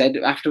like I said,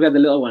 after we had the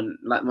little one,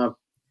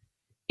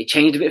 it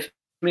changed a bit for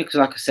me, because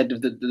like I said,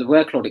 the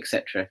workload,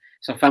 etc.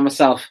 So I found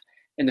myself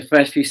in the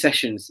first few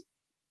sessions,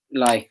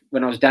 like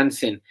when I was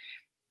dancing,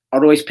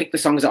 I'd always pick the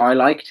songs that I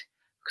liked,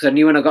 because I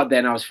knew when I got there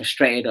and I was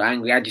frustrated or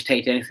angry,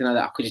 agitated, anything like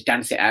that, I could just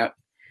dance it out.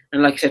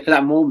 And like I said, for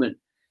that moment,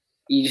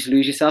 you just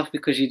lose yourself,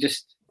 because you're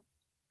just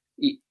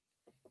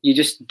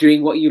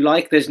doing what you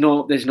like. There's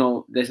no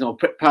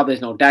prep pub, there's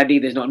no daddy,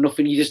 there's not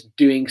nothing. You're just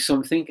doing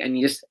something, and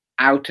you're just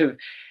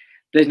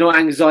there's no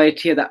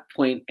anxiety at that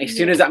point. As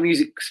soon as that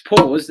music's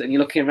paused and you're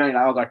looking around,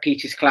 like, oh, I've got to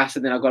teach this class,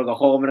 and then I've got to go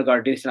home, and I've got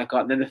to do this, and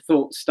then the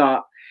thoughts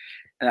start,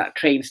 and that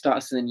train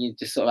starts, and then you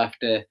just sort of have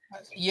to...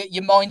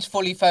 Your mind's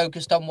fully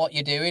focused on what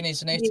you're doing,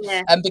 isn't it?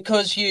 Yeah. And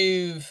because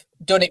you've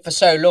done it for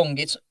so long,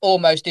 it's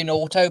almost in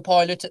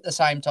autopilot at the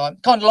same time.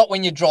 Kind of like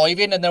when you're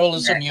driving and then all of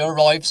a sudden you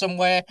arrive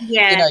somewhere.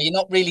 Yeah. You're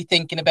not really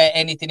thinking about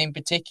anything in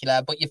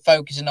particular, but you're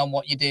focusing on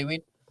what you're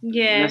doing.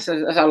 Yeah,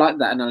 I like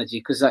that analogy,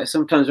 because like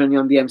sometimes when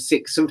you're on the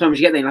M6, sometimes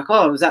you get there like,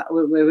 oh, is that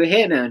we're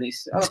here now, and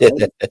it's okay.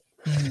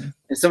 And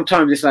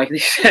sometimes it's like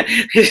this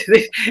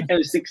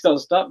M6 don't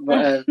stop.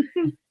 But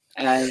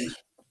and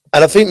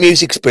I think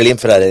music's brilliant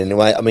for that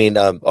anyway. I mean,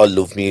 I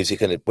love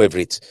music, and whether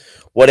it's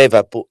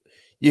whatever, but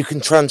you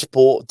can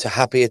transport to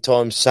happier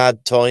times,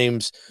 sad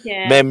times,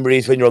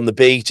 memories when you're on the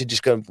beach, and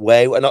just go,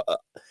 wow. And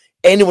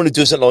anyone who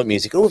doesn't like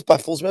music, it always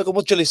baffles me. I go,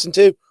 what do you listen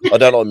to? I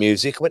don't like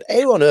music. I went,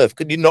 how on earth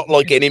could you not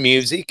like any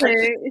music?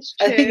 It's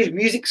true. I think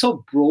music's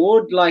so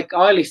broad. Like,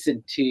 I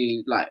listen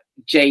to like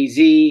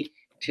Jay-Z,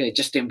 to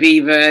Justin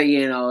Bieber,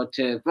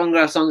 to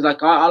Bhangra songs.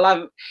 Like, I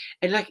love,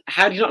 and like,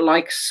 how do you not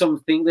like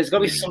something? There's got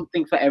to be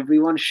something for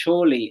everyone,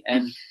 surely.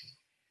 And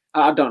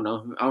I don't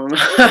know. I'm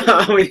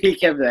with you,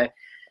 Kev, there.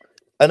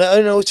 And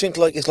I always think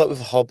like it's like with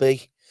a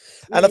hobby.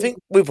 And I think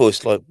with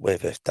us, like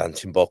whether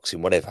dancing,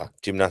 boxing, whatever,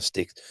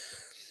 gymnastics,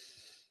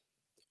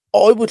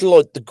 I would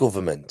like the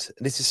government,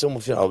 and this is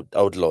something I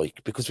would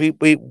like, because we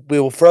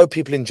will throw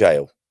people in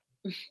jail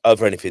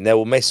over anything. They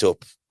will mess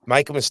up,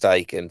 make a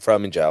mistake, and throw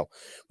them in jail.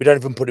 We don't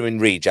even put them in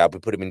rehab, we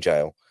put them in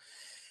jail.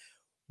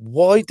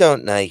 Why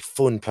don't they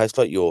fund places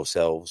like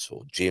yourselves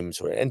or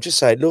gyms, and just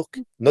say, look,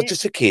 not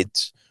just for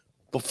kids,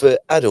 but for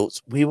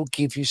adults, we will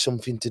give you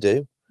something to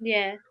do.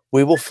 Yeah.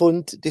 We will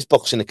fund this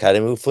boxing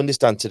academy, we'll fund this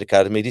dancing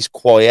academy, this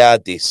choir,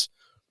 this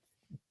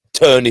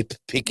turnip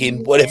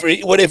picking, whatever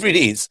it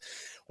is.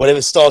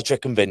 Whatever Star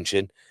Trek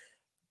convention,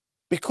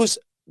 because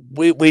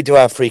we do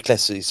our free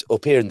classes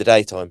up here in the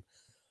daytime,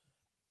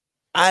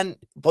 and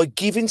by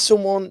giving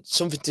someone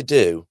something to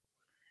do,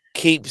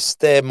 keeps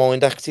their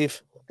mind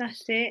active.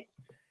 That's it.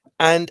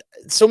 And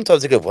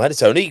sometimes they go, well,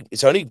 it's only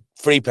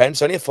 £3,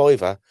 it's only a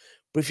fiver.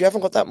 But if you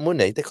haven't got that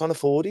money, they can't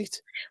afford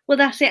it. Well,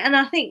 that's it. And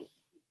I think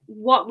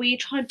what we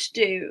tried to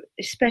do,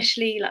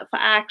 especially like for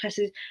our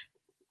classes,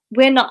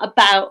 we're not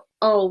about,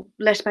 oh,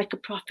 let's make a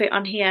profit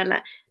on here.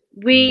 Like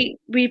we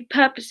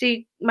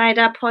purposely made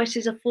our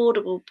prices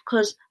affordable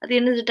because at the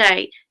end of the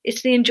day,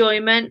 it's the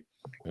enjoyment,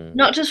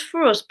 not just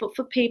for us, but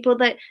for people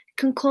that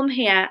can come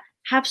here,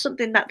 have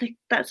something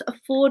that's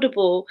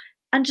affordable,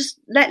 and just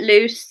let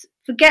loose,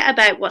 forget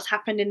about what's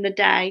happened in the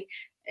day,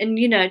 and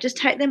just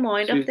take their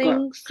mind off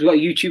things. We've got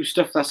YouTube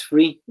stuff that's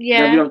free.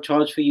 Yeah, we don't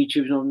charge for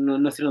YouTube, no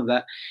nothing like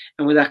that.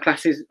 And with our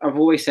classes, I've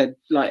always said,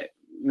 like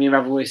me and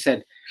Rav always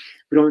said,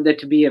 we don't want there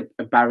to be a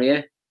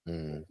barrier.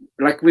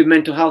 Like with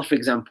mental health, for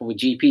example, with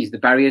GPs, the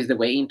barrier is the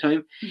waiting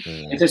time.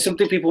 If there's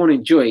something people want to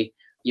enjoy,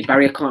 your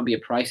barrier can't be a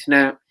price.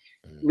 Now,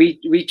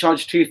 we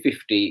charge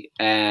 £250,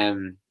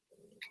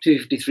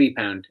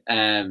 £253,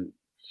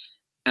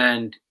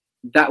 and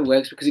that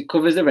works because it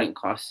covers the rent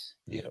costs.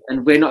 Yeah.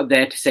 And we're not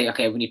there to say,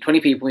 okay, we need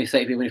 20 people, we need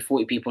 30 people, we need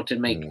 40 people to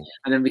make,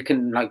 and then we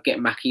can like get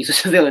Mackies or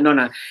something.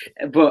 No.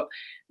 But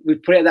we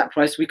put it at that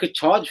price. We could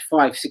charge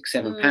 £5, £6,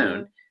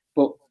 £7,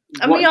 but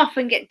we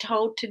often get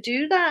told to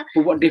do that.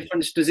 But what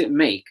difference does it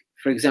make?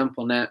 For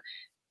example, now,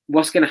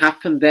 what's going to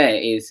happen there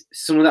is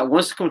someone that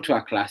wants to come to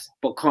our class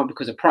but can't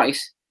because of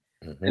price.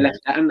 And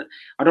I don't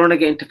want to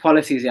get into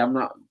policies here. I'm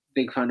not a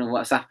big fan of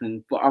what's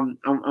happening, but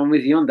I'm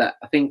with you on that.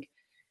 I think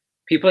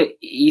people are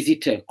easy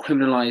to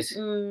criminalize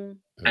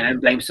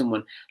and blame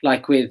someone,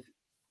 like with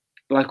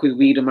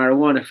weed or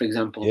marijuana, for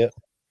example. Yeah.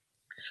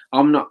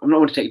 I'm not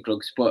going to take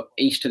drugs, but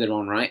each to their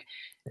own, right?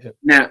 Yeah.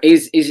 Now,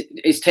 is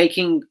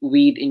taking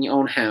weed in your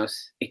own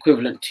house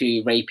equivalent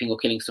to raping or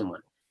killing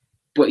someone?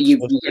 But you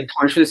get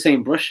punished for the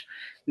same brush.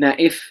 Now,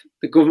 if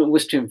the government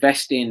was to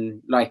invest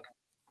in like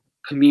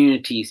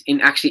communities, in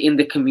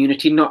the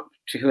community, not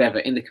to whoever,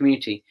 in the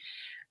community,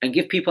 and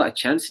give people a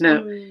chance.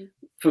 Now,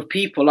 for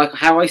people, like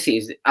how I see it,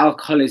 is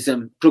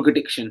alcoholism, drug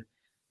addiction,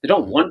 they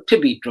don't want to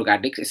be drug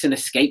addicts. It's an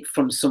escape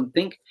from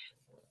something.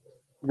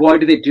 Why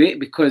do they do it?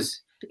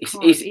 Because it's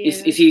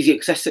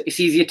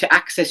easier to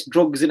access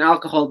drugs and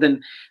alcohol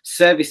than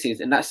services,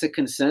 and that's a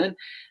concern.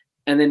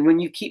 And then when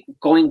you keep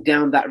going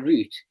down that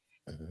route,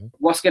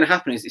 what's going to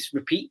happen is it's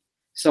repeat.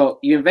 So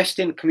you invest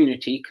in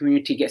community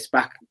gets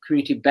back,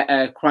 community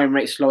better, crime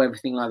rate slow,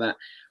 everything like that.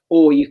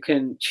 Or you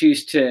can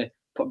choose to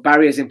put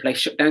barriers in place,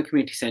 shut down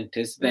community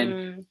centres,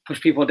 then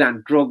push people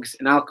down drugs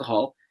and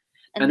alcohol,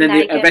 and then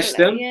they arrest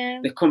them.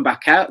 They come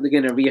back out, they're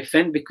going to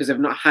reoffend because they've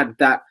not had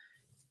that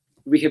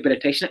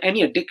rehabilitation.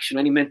 Any addiction,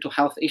 any mental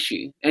health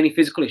issue, any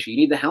physical issue, you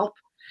need the help.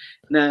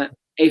 Now,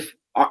 if,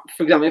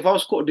 for example, if I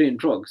was caught doing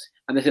drugs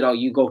and they said, oh,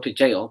 you go to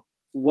jail,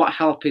 what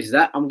help is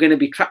that? I'm going to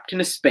be trapped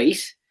in a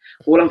space.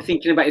 All I'm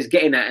thinking about is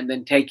getting out and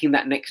then taking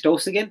that next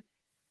dose again.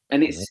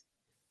 And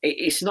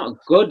it's not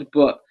good,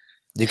 but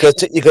you go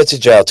to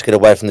jail to get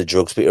away from the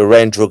drugs, but you're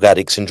around drug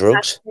addicts and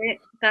drugs.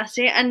 That's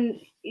it. And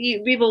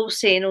we've all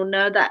seen or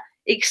know that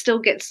it still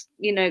gets,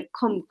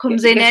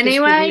 comes in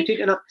anyway.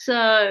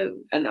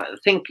 And I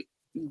think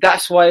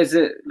that's why,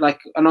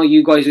 I know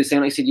you guys were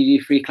saying, like you said, you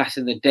do 3 classes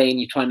in the day and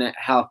you're trying to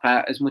help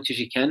out as much as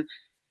you can.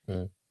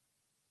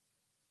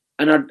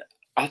 And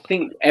I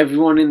think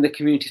everyone in the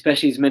community,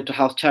 especially these mental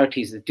health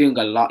charities, are doing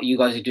a lot. You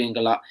guys are doing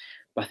a lot.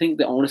 But I think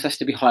the onus has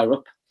to be higher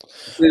up.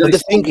 Well,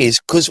 the thing is,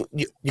 because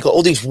you got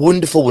all these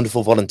wonderful,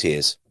 wonderful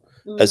volunteers.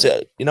 You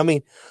know what I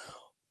mean?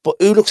 But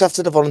who looks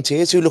after the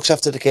volunteers? Who looks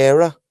after the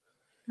carer?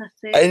 That's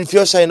it. And if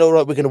you're saying, all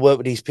right, we're going to work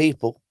with these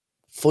people,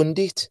 fund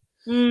it.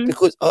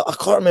 Because I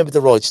can't remember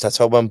the right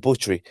stats, I won't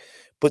butcher it.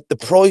 But the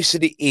price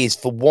that it is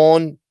for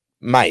one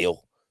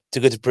male to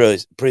go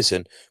to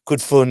prison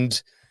could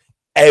fund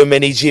how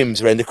many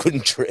gyms around the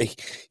country,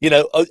 in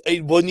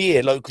 1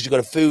 year, like, because you've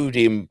got to feed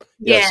him,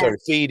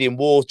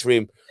 water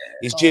him,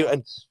 his gym,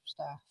 and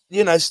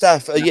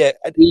staff,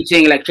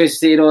 heating,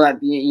 electricity, and all that,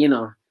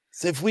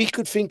 So if we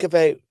could think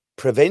about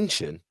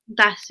prevention,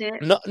 that's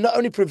it. Not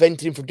only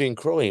preventing him from doing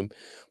crime,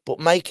 but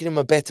making him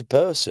a better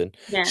person,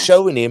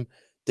 showing him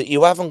that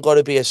you haven't got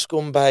to be a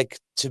scumbag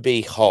to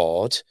be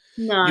hard,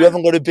 you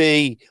haven't got to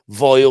be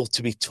vile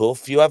to be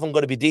tough, you haven't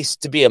got to be this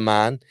to be a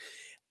man,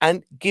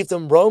 and give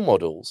them role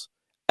models.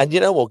 And you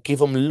know what? Give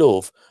them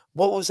love.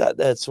 What was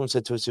that someone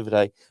said to us the other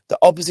day? The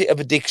opposite of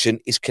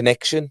addiction is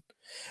connection.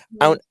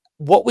 And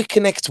what we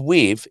connect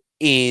with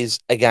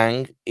is a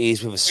gang,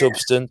 is with a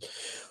substance.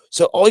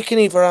 So I can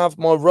either have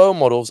my role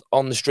models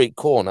on the street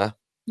corner,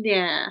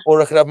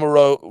 or I can have my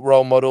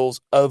role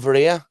models over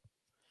here.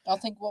 I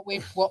think what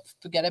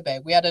forget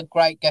about, we had a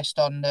great guest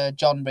on,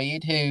 John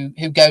Reed,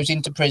 who goes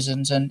into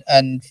prisons and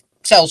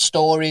tells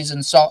stories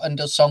and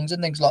does songs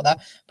and things like that.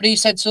 But he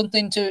said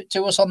something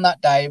to us on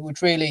that day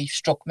which really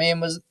struck me,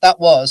 and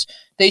was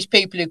these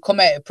people who come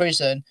out of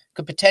prison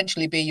could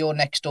potentially be your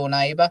next door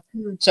neighbour.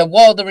 So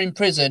while they're in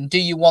prison, do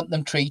you want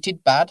them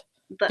treated bad?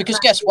 Because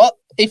guess what?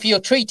 If you're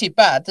treated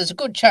bad, there's a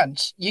good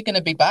chance you're going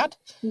to be bad.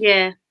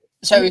 Yeah.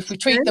 So if we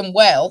treat them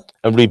well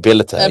and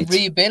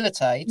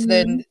rehabilitate,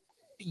 then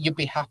you'd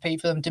be happy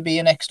for them to be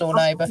your next door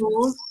neighbour.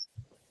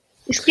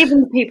 It's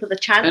giving people the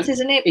chance,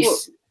 isn't it?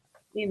 But,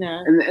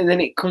 and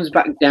then it comes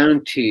back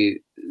down to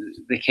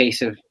the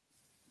case of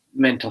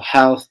mental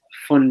health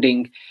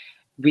funding.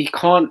 We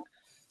can't.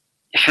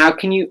 How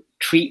can you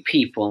treat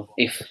people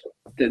if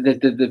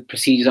the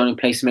procedures aren't in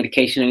place, the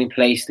medication aren't in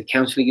place, the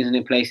counselling isn't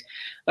in place?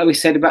 Like we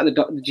said about the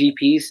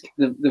GPs,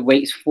 the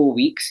wait's 4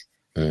 weeks.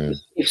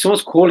 If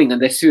someone's calling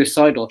and they're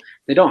suicidal,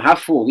 they don't have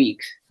 4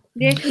 weeks.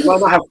 Yeah. They might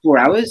not have 4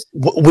 hours.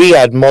 We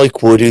had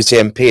Mike Wood, who's the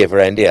MP of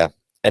India,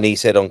 and he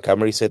said on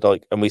camera, he said,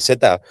 like, and we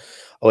said that,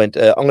 I went,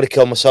 I'm going to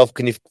kill myself.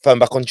 Can you phone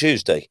back on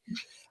Tuesday?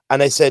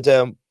 And they said,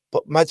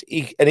 but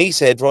he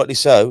said, rightly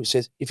so, he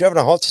says, if you're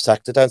having a heart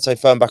attack, they don't say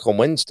phone back on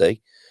Wednesday,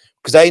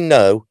 because they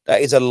know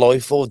that is a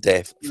life or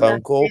death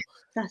phone call.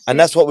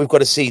 That's what we've got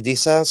to see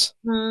this as.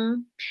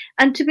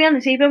 And to be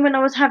honest, even when I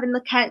was having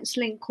the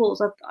counselling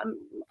calls, I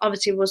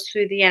obviously was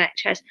through the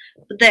NHS,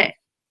 but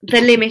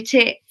they limit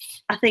it.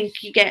 I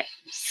think you get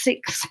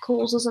 6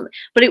 calls or something,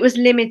 but it was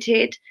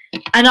limited,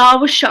 and I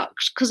was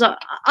shocked because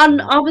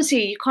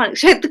obviously you can't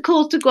expect the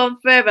calls to go on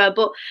forever.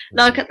 But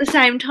like at the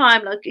same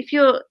time, like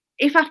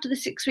if after the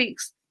 6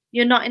 weeks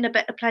you're not in a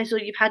better place or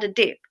you've had a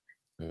dip,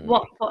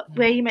 where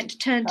are you meant to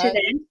turn to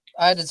then?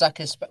 I had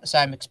exactly the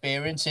same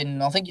experience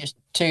in, I think it was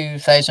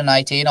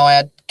 2018. I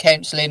had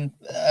counselling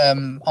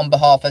on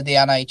behalf of the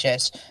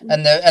NHS,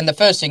 and the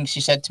first thing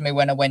she said to me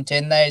when I went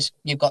in there is,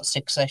 "You've got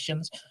 6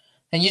 sessions,"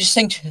 and you just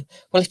think,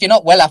 well, if you're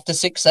not well after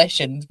 6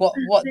 sessions, what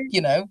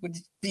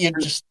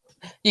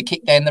you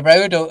kick down the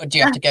road, or do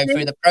you have to go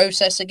through the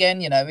process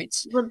again?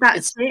 It's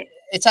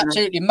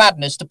absolutely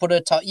madness to put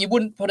you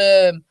wouldn't put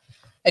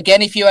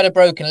again, if you had a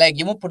broken leg,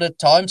 you won't put a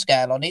time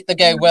scale on it. They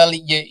go, well,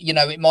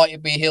 it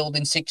might be healed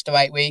in 6 to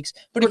 8 weeks.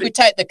 But if we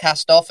take the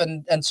cast off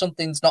and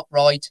something's not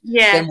right,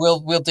 then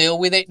we'll deal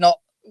with it. Not,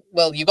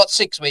 well, you've got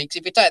 6 weeks.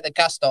 If you take the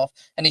cast off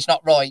and it's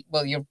not right,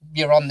 well,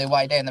 you're on the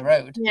way down the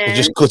road. We'll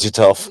just cut it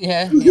off.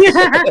 Yeah.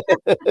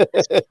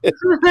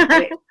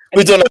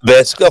 We've done our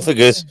best. God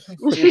forgive.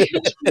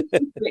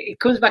 It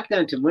comes back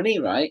down to money,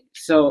 right?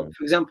 So,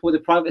 for example, with the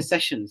private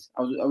sessions,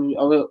 we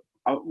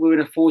were in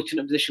a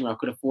fortunate position where I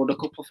could afford a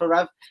couple for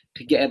Rav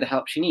to get her the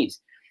help she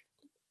needs.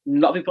 A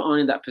lot of people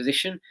aren't in that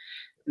position.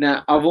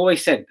 Now, I've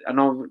always said, and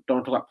I don't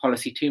talk about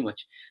policy too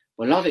much,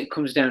 but a lot of it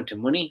comes down to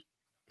money.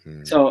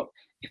 So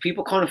if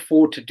people can't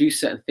afford to do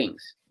certain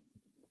things,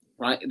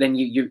 right, then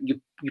you're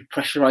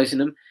pressurizing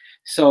them.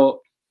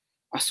 So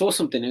I saw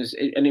something,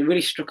 and it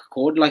really struck a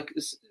chord. Like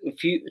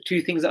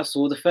two things that I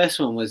saw. The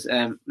first one was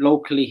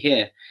locally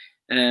here,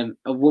 a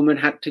woman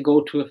had to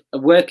go to a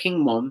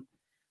working mom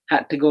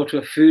had to go to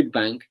a food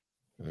bank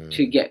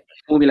to get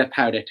formula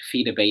powder to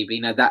feed a baby.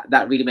 Now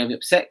that really made me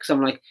upset, because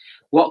I'm like,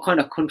 what kind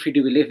of country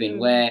do we live in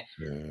where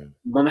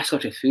mom has to go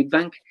to a food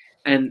bank?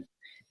 And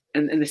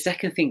the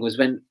second thing was,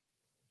 when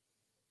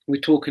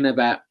we're talking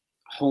about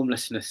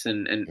homelessness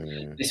and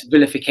this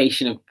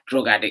vilification of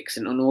drug addicts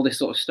and all this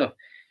sort of stuff,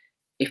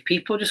 if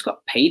people just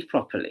got paid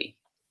properly,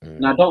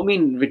 now I don't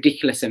mean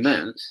ridiculous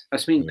amounts, I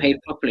just mean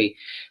paid properly.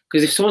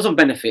 Because if someone's on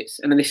benefits,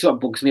 and then this is what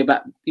bugs me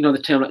about,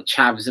 the term like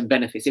chavs and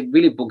benefits, it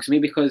really bugs me,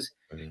 because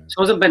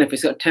someone's on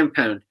benefits, got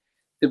 £10,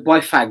 they buy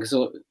fags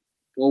or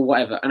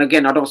whatever, and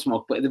again, I don't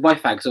smoke, but they buy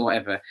fags or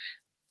whatever,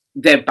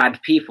 they're bad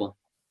people.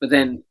 But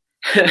then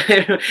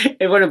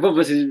everyone above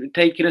us is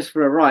taking us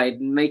for a ride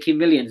and making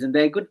millions, and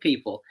they're good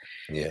people.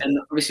 And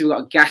obviously we've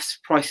got gas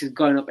prices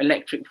going up,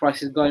 electric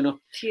prices going up,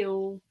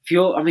 fuel.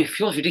 I mean,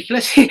 fuel's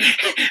ridiculous.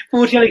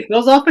 40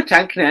 goes off a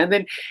tank now, and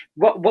then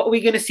what are we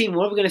going to see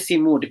more? We're going to see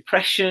more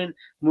depression,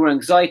 more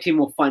anxiety,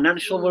 more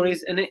financial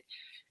worries,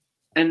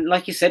 and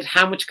like you said,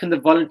 how much can the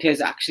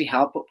volunteers actually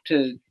help up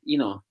to,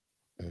 how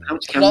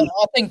much can I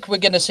think we're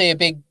going to see a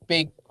big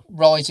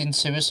rise in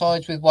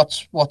suicides with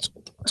what's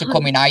to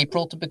come in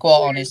April, to be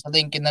quite honest. I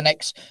think in the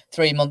next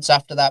 3 months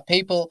after that,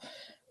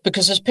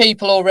 because there's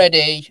people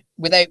already,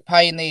 without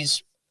paying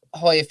these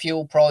higher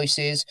fuel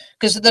prices,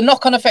 because the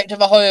knock-on effect of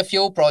a higher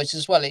fuel price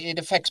as well, it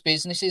affects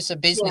businesses. So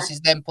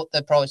businesses then put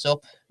their price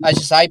up. As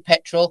you say,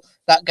 petrol,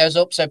 that goes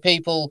up. So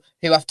people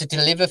who have to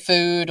deliver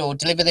food or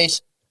deliver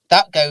this,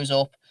 that goes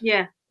up.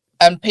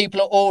 And people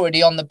are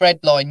already on the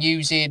breadline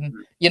using,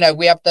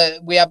 we have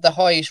the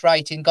highest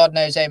rate in God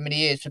knows how many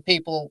years for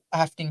people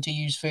having to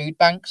use food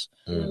banks.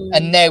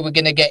 And now we're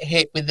going to get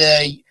hit with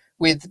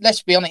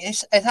let's be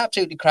honest, it's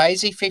absolutely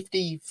crazy,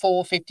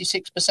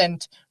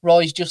 56%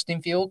 rise just in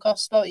fuel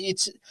costs. Like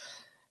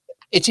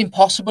it's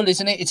impossible,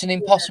 isn't it? It's an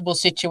impossible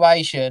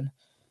situation.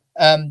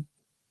 And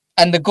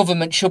the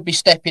government should be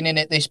stepping in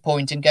at this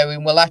point and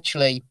going, well,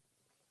 actually,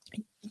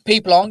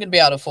 people aren't going to be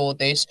able to afford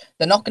this.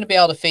 They're not going to be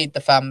able to feed the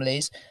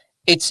families.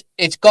 It's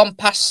gone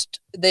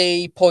past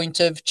the point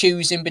of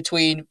choosing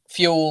between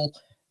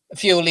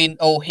fueling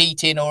or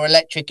heating or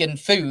electric and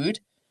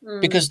food,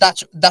 because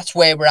that's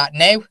where we're at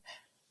now.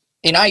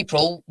 In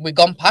April, we've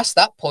gone past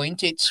that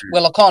point. It's,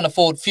 well, I can't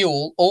afford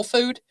fuel or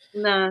food.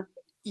 No.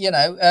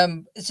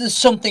 There's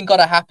something got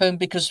to happen,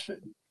 because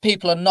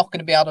people are not going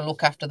to be able to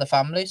look after the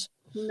families.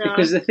 No.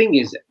 Because the thing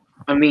is,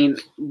 I mean,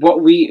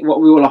 what we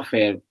all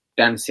offer,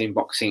 dancing,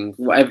 boxing,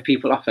 whatever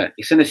people offer.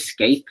 It's an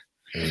escape.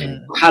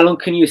 Mm. How long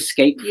can you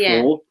escape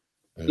Yeah. for?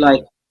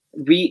 Like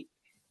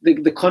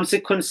the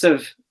consequence of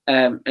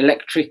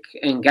electric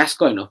and gas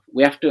going up,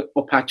 we have to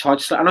up our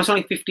charge. So, and it's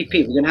only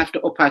 50p. We're gonna have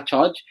to up our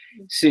charge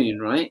soon,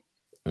 right?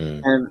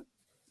 Mm.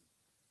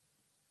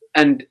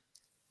 And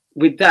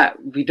with that,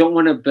 we don't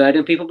want to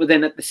burden people, but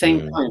then at the same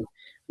time,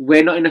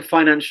 we're not in a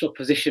financial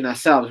position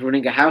ourselves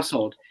running a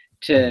household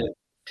to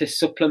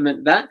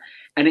supplement that.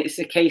 And it's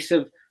a case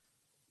of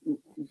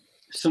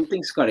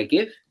something's got to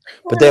give.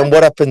 But then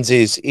what happens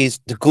is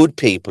the good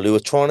people who are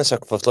trying to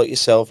sacrifice, like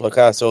yourself, like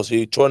ourselves,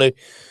 you're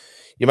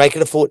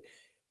making a thought.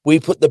 We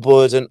put the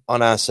burden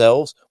on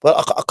ourselves.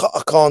 Well,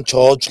 I can't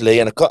charge Lee,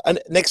 and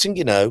next thing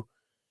you know,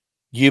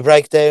 you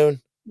break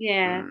down.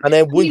 Yeah. And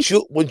then once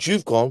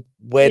you've gone,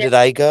 where do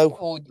they go?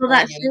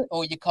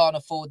 Or you can't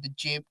afford the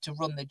gym to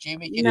run the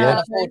gym. If you can't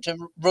afford to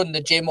run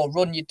the gym or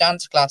run your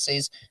dance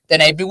classes, then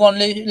everyone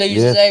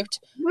loses out.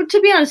 Well,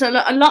 to be honest, a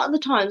lot of the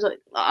times, like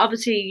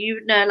obviously,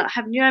 like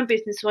having your own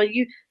business, well,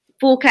 you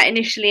fork out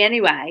initially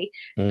anyway.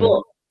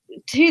 But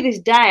to this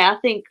day, I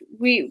think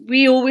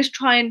we always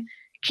try and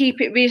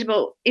keep it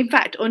reasonable. In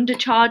fact,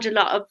 undercharge a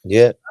lot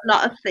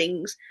of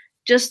things,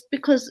 just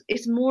because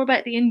it's more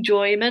about the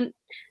enjoyment.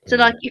 So,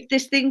 like, if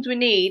there's things we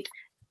need,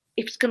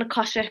 if it's going to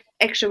cost us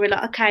extra, we're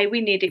like, okay, we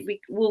need it.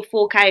 We'll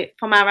fork out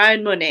from our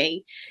own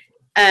money,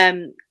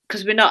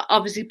 because we're not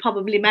obviously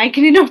probably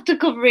making enough to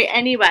cover it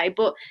anyway.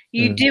 But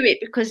you do it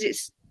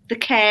because the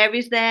care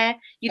is there.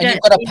 You've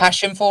got a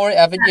passion for it,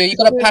 haven't you? You've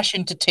got a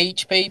passion to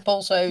teach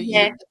people. So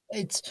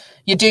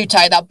you do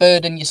take that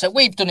burden. You say,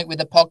 we've done it with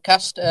the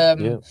podcast.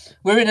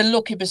 We're in a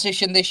lucky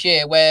position this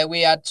year where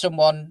we had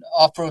someone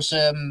offer us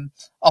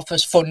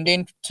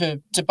funding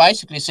to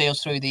basically see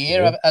us through the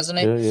year, hasn't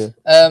it?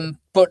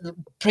 But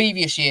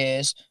previous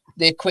years,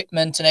 the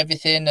equipment and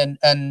everything,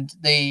 and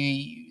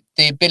the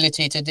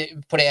ability to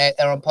put it out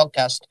there on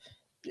podcast,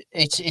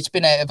 it's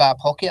been out of our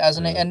pocket,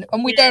 hasn't it? And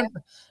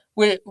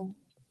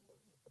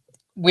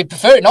we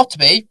prefer it not to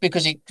be,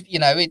 because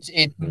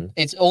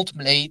it's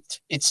ultimately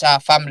it's our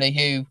family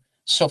who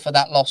suffer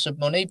that loss of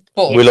money.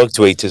 But we like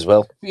to eat as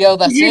well. Yeah,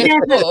 that's it.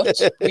 But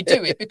we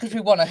do it because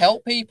we want to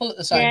help people at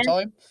the same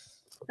time.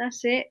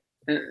 That's it.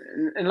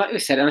 And like we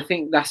said, and I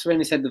think that's when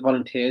we said the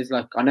volunteers.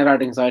 Like, I never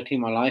had anxiety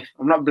in my life.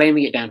 I'm not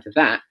blaming it down to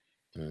that,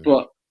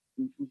 but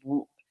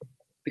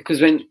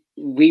because when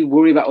we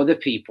worry about other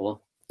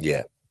people,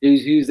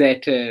 who's there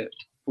to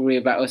worry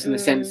about us in the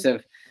sense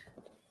of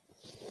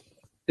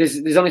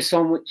there's only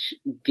so much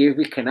give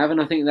we can have,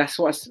 and I think that's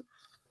what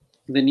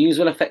the news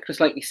will affect us.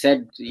 Like you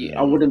said,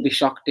 I wouldn't be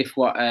shocked if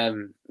what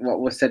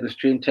was said was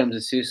true in terms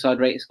of suicide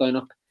rates going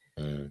up.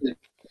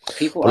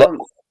 People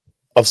aren't.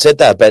 I've said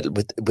that about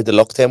with the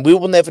lockdown. We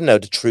will never know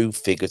the true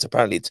figures.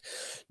 Apparently, it's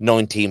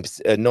 19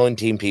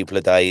 people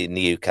a day in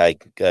the UK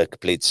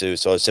complete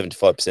suicide.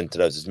 75% of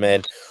those is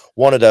men.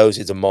 One of those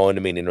is a minor,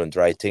 meaning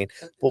under 18.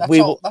 But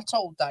that's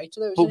old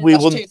data, though.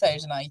 That's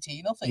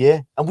 2018, I think.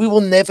 Yeah, and we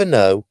will never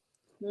know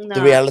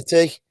the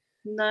reality.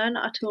 No,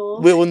 not at all.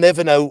 We will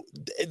never know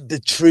the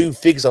true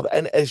figures of it.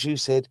 And as you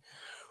said,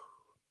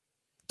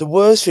 the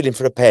worst feeling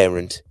for a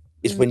parent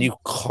is when you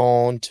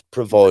can't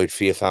provide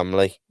for your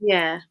family.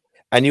 Yeah.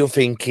 And you're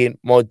thinking,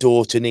 my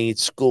daughter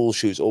needs school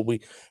shoes, or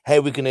how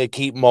are we going to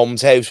keep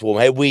mom's house warm?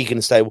 How are we going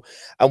to stay warm?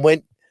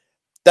 And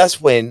that's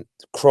when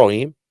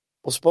crime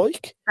will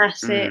spike.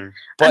 That's it.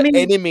 By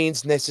any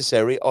means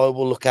necessary, I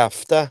will look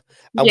after.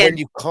 And when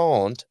you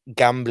can't,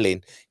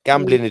 gambling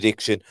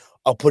addiction,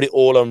 I'll put it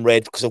all on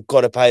red because I've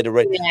got to pay the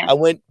rent. Yeah. And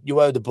when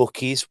you owe the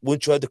bookies,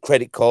 once you owe the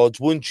credit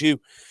cards, once you,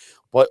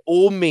 by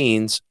all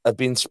means, have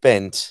been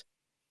spent,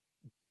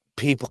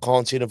 people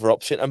can't see another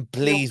option. And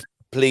please,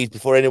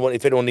 before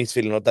if anyone needs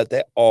feeling like that,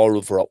 there are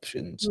other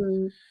options.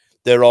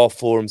 There are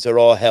forums, there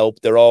are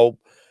help, there are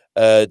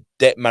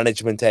debt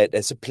management out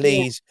there. So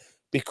please,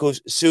 because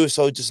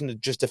suicide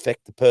doesn't just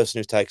affect the person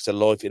who takes their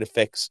life, it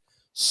affects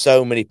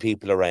so many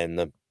people around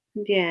them.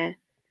 Yeah.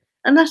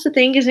 And that's the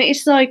thing, isn't it?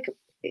 It's like,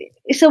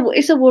 it's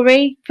a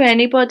worry for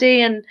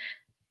anybody. And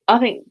I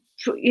think,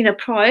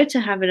 prior to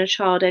having a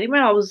child anyway,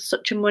 I was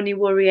such a money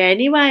worry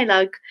anyway.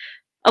 Like,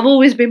 I've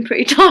always been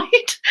pretty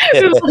tight.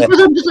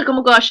 Because I'm just like, oh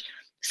my gosh,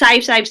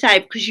 save,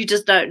 because you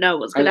just don't know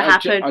what's going to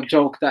happen. I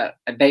joke that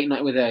a date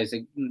night with her is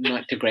a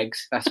night to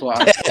Greg's. That's what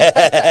Look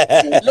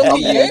at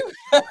you.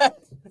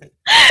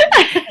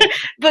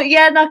 But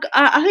yeah, like,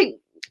 I think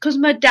because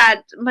my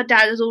dad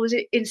has always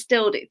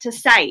instilled it to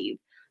save.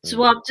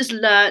 So I've just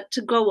learned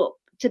to grow up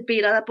to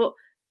be like that. But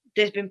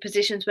there's been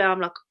positions where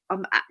I'm like,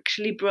 I'm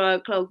actually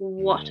broke. Like,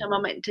 what am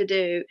I meant to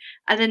do?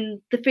 And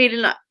then the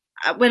feeling like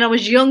when I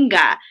was younger,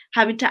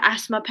 having to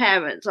ask my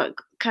parents, like,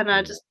 can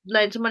I just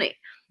loan some money?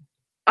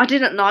 I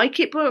didn't like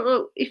it, but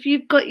look, if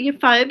you've got your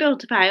phone bill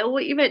to pay, or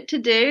what you meant to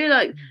do,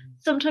 like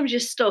sometimes you're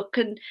stuck,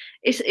 and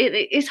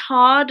it's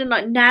hard. And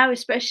like now,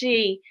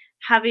 especially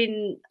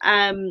having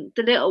the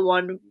little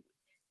one,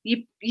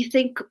 you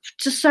think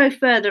just so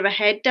further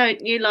ahead,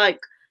 don't you? Like,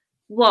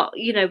 what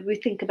we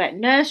think about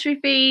nursery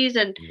fees,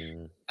 and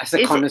that's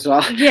a con as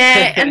well.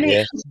 Yeah, and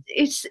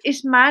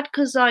it's mad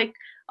because like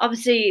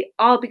obviously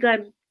I'll be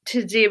going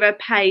to zero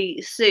pay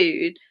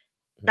soon.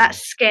 That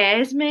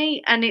scares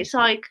me, and it's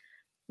like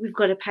we've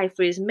got to pay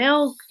for his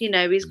milk. You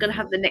know, he's going to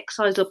have the next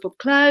size up of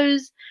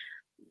clothes,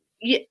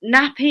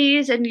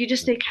 nappies, and you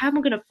just think, how am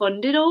I going to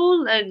fund it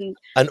all? And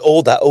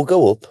all that will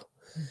go up.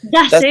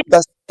 that's it.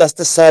 That's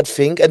the sad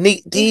thing. And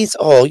these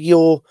are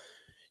your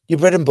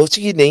bread and butter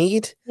you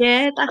need.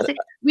 Yeah, that's it.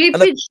 We've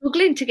been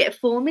struggling to get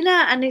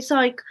formula, and it's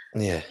like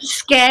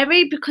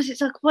scary because it's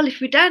like, well,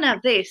 if we don't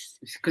have this,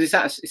 because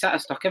it's out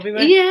of stock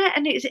everywhere. Yeah,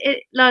 and it's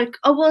like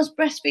I was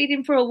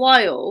breastfeeding for a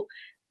while,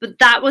 but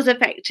that was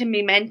affecting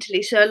me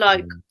mentally. So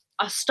like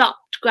I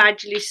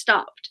gradually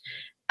stopped.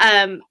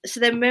 So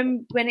then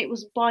when it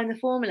was buying the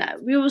formula,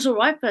 we was all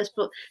right first,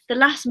 but the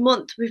last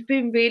month we've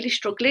been really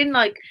struggling.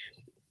 Like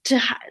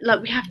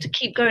we have to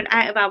keep going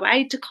out of our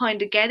way to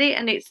kind of get it,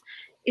 and it's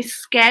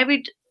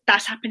scary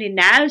that's happening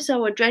now.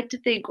 So I dread to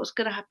think what's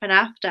going to happen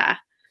after.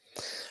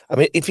 I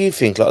mean, if you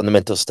think like on the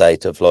mental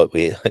state of like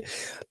we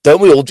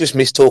all just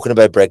miss talking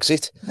about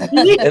Brexit?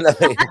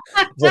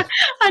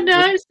 I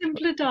know,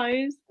 simpler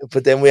times.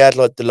 But then we had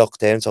like the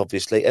lockdowns,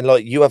 obviously, and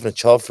like you having a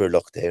child through a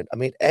lockdown. I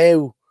mean,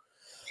 how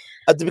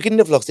at the beginning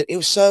of lockdown, it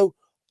was so.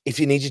 If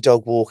you need your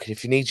dog walking,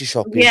 if you need your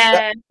shopping,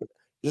 that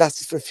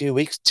lasted for a few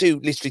weeks. Too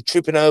literally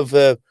tripping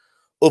over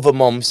other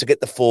moms to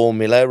get the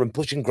formula and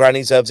pushing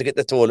grannies over to get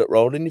the toilet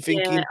roll, and you're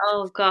thinking,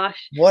 oh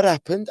gosh, what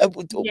happened?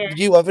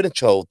 You having a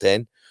child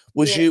then?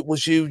 Was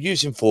you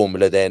using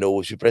formula then, or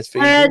was you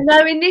breastfeeding?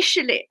 No,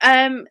 initially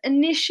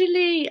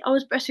I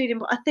was breastfeeding,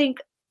 but I think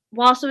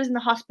whilst I was in the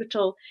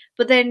hospital.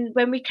 But then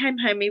when we came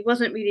home, he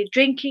wasn't really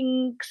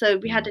drinking, so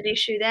we had an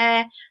issue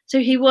there. So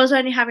he was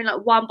only having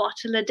like one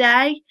bottle a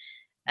day,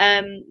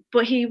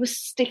 but he was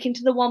sticking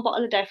to the one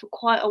bottle a day for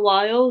quite a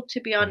while. To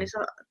be honest,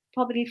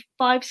 probably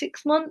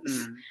 5-6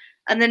 months.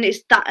 And then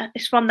it's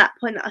from that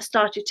point that I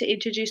started to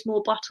introduce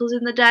more bottles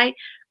in the day,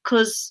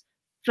 because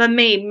for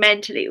me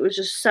mentally it was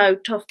just so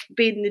tough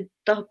being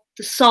the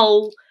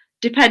sole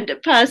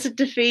dependent person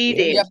to feed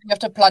it. You have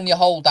to plan your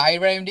whole day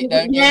around it,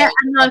 don't you? Like,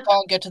 I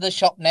can't get to the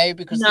shop now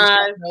because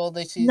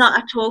this is not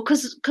at all,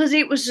 because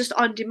it was just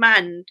on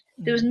demand.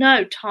 There was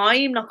no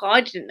time. Like,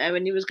 I didn't know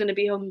when he was going to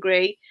be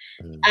hungry,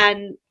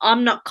 and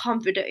I'm not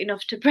confident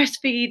enough to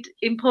breastfeed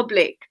in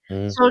public,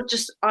 so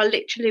I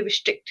literally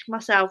restricted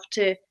myself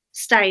to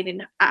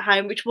staying at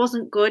home, which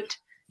wasn't good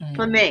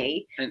for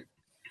me. And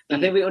I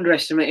think we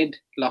underestimated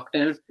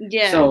lockdown.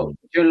 Yeah. So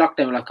during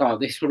lockdown, we're like, oh,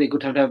 this is probably a good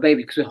time to have a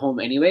baby because we're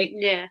home anyway.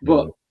 Yeah.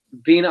 But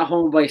being at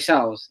home by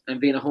yourselves and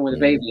being at home with a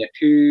baby are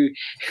two.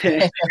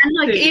 And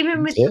like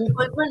even with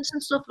appointments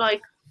and stuff,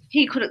 like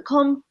he couldn't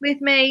come with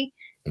me,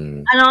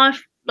 and I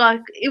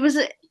like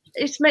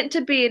it's meant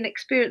to be an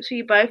experience for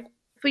you both,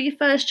 for your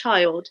first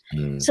child.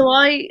 So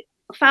I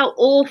felt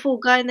awful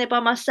going there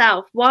by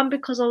myself. One,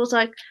 because I was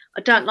like,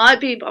 I don't like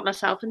being by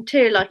myself, and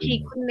two, like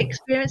he couldn't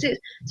experience it.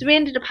 So we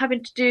ended up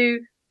having to do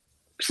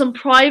some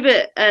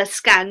private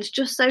scans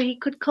just so he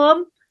could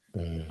come,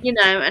 you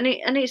know, and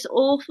it's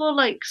awful,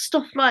 like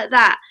stuff like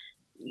that.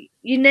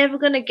 You're never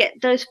going to get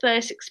those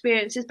first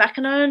experiences back.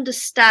 And I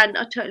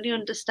totally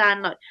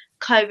understand, like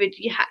COVID,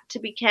 you had to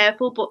be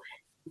careful, but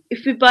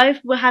if we both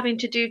were having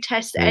to do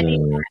tests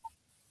anyway,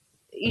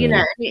 you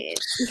know,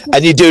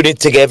 and you're doing it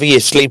together,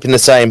 you sleep in the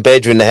same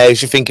bed, you're in the house,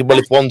 you're thinking, well,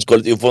 if one's got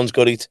it, the other one's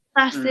got it.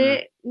 That's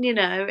it, you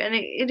know, and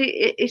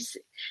it's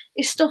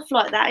stuff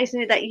like that,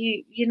 isn't it, that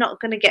you're not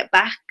going to get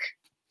back.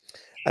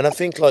 And I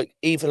think, like,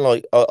 even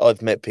like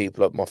I've met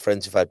people, like my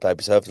friends who've had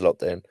babies over the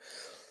lockdown,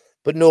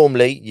 but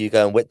normally you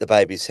go and wet the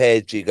baby's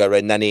head, you go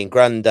around nanny and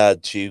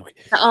granddad,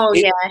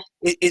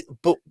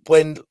 but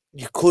when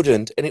you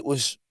couldn't, and it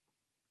was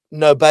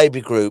no baby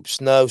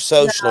groups, no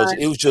socialising,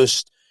 it was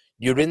just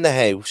you're in the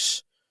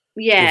house,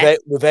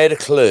 without a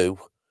clue,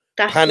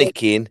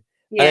 panicking,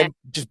 and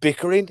just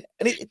bickering,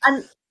 and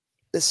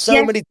there's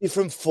so many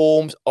different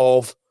forms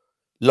of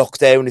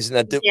lockdown, isn't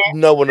there, that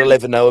no one will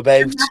ever know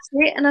about. And that's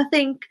it, and I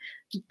think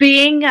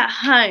being at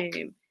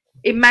home,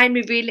 it made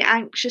me really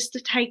anxious to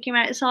take him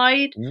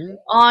outside.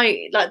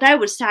 They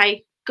would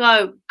say,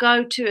 go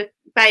to a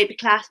baby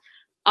class.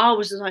 I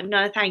was like,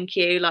 no, thank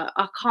you. Like,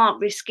 I can't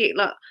risk it.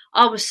 Like,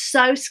 I was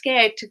so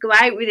scared to go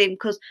out with him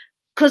because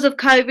of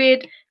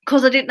COVID,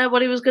 because I didn't know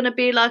what he was going to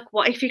be like.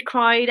 What if he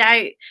cried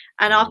out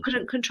and I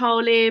couldn't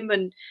control him?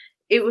 And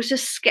it was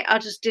just scary. I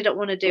just didn't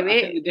want to do it.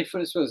 I think the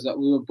difference was that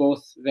we were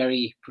both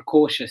very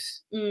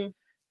precautious.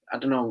 I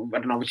don't know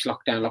which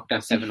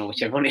lockdown 7 or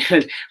whichever one it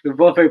was. We were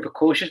both very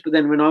precautious. But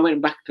then when I went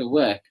back to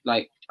work,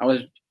 like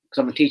because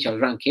I'm a teacher, I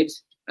was around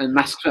kids, and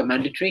masks were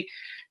mandatory.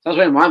 So I was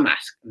wearing my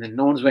mask, and then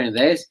no one's wearing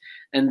theirs.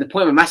 And the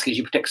point of a mask is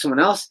you protect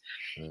someone else.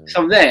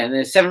 So I'm there, and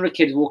there's 700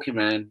 kids walking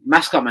around,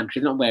 masks are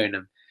mandatory, not wearing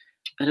them.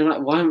 And I'm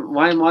like,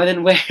 why am I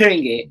then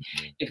wearing it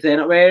if they're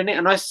not wearing it?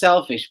 And I'm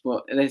selfish,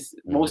 but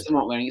most of them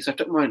aren't wearing it, so I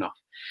took mine off.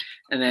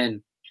 And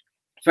then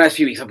first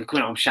few weeks I'd be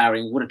coming home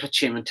showering, wouldn't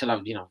touch him until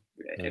I've,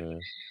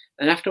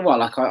 And after a while,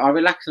 like I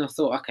relaxed and I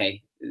thought,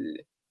 okay,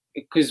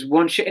 because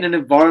once you're in an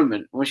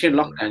environment, once you're in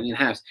lockdown in your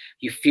house,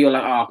 you feel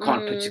like, I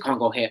can't touch, you can't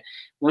go here.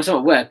 Once I'm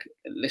at work,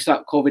 it's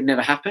like COVID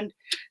never happened.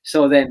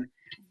 So then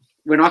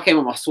when I came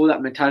home, I saw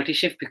that mentality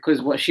shift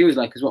because what she was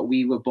like is what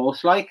we were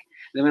both like.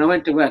 Then when I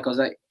went to work, I was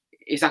like,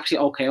 it's actually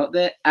okay out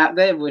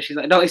there. Where she's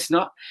like, no, it's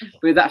not.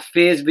 But that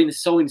fear's been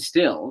so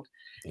instilled.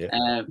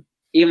 Yeah.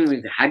 Even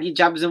with had your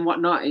jabs and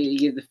whatnot,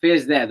 the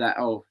fear's there that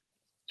you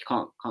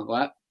can't go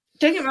out.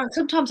 Don't get me wrong.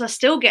 Sometimes I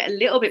still get a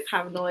little bit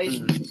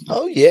paranoid.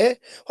 Oh yeah,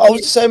 I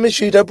was the same as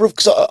you, Deborah.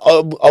 Because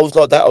I was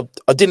like that.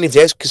 I didn't leave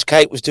the house because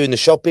Kate was doing the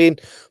shopping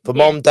for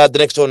mum, dad, the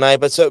next door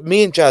neighbour. So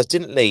me and Jazz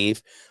didn't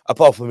leave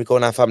apart from we go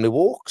on our family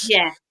walks.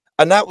 Yeah.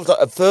 And that was like,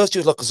 at first it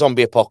was like a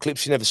zombie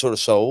apocalypse. You never saw a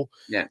soul.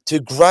 Yeah.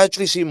 To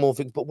gradually see more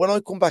things. But when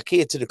I come back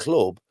here to the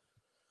club,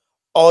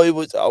 I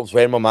was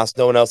wearing my mask.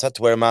 No one else had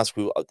to wear a mask.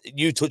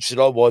 You touched it,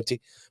 I wiped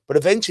it. But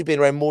eventually, being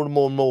around more and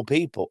more and more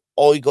people,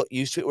 I got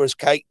used to it. Whereas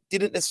Kate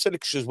didn't necessarily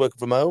because she was working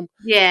from home.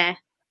 Yeah.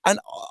 And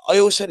I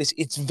always say this: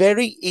 it's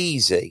very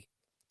easy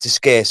to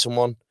scare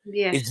someone.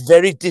 Yeah. It's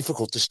very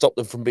difficult to stop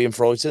them from being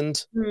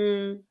frightened.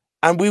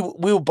 And we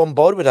were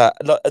bombarded with that.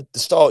 Like at the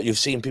start, you've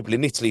seen people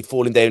in Italy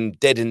falling down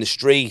dead in the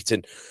street,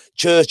 and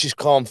churches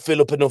can't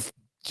fill up enough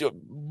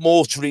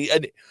mortuary,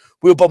 and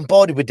we were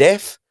bombarded with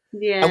death.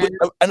 Yeah.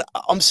 And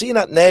I'm seeing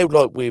that now,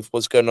 like with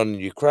what's going on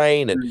in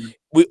Ukraine, and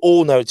we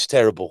all know it's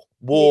terrible.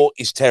 War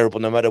is terrible,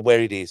 no matter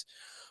where it is.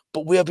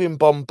 But we are being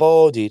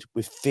bombarded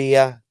with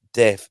fear,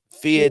 death,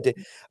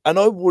 and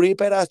I worry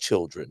about our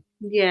children.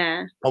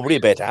 Yeah. I worry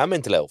about our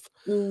mental health.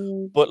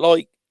 But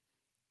like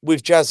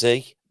with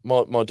Jazzy,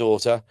 my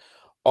daughter,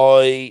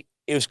 it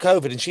was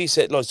COVID, and she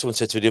said, like someone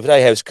said to me the other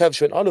day, how it's COVID.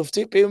 She went, I loved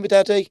it being with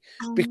Daddy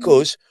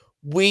because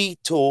we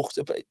talked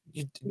about.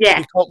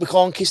 We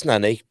can't kiss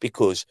Nanny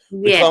because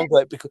we can't go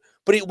out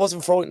but it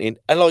wasn't frightening.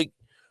 And like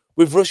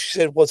with Rush, she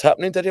said, "What's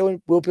happening, Daddy?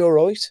 We'll be all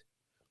right."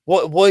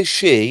 Why is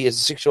she,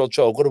 as a 6-year-old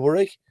child, got to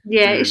worry?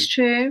 Yeah, it's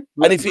true.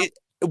 And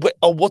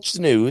I'll watch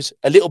the news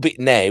a little bit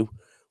now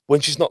when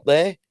she's not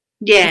there.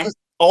 Yeah. Because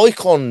I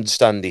can't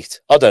understand it.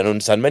 I don't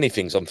understand many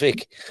things. I'm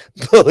thick,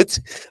 but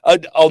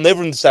I'll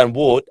never understand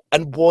what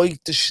and why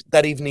does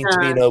that even need to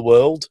be in her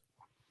world.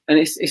 And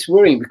it's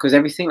worrying because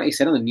everything, like you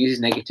said, on the news is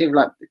negative.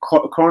 Like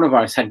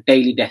coronavirus had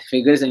daily death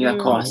figures, and you're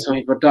like, oh, so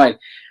many people died,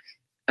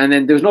 and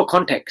then there was no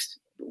context.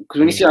 Because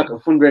when you see like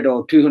 100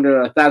 or 200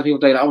 or 1,000 people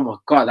die, like, oh my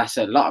god, that's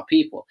a lot of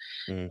people,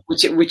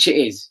 which it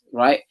is,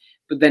 right?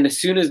 But then as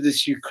soon as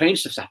this Ukraine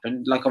stuff's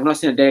happened, like I've not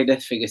seen a daily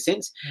death figure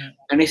since,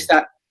 and it's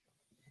that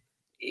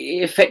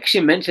it affects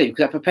you mentally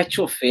because that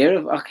perpetual fear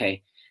of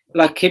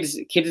like kids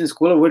in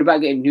school are worried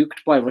about getting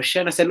nuked by Russia,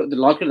 and I said, look, the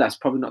likelihood that's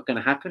probably not going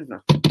to happen.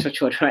 No,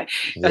 touch wood, right?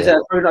 That's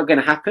probably not going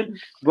to happen.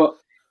 But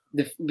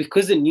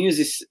because the news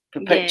is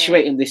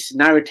perpetuating this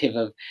narrative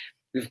of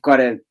this is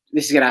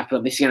going to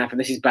happen, this is going to happen,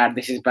 this is bad,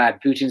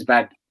 Putin's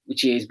bad,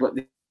 which he is, but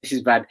this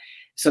is bad,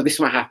 so this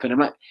might happen. I'm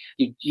like,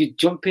 you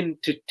jump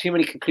into too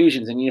many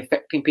conclusions and you're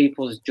affecting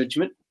people's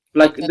judgment.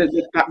 Like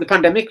the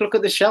pandemic, look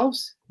at the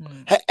shelves.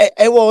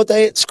 How are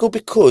they at school?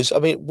 Because, I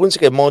mean, once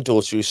again, my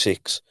daughter who's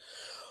 6,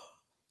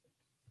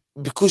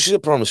 because she's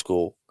at primary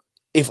school,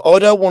 if I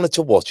don't want her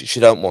to watch it,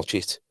 she don't watch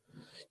it.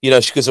 You know,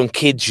 she goes on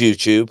kids'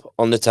 YouTube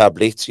on the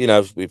tablet, you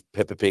know, with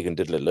Peppa Pig and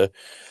diddle.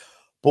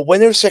 But when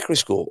they're at secondary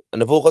school and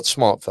they've all got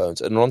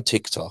smartphones and they're on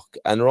TikTok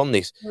and they're on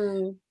this,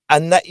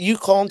 and that you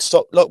can't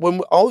stop. Like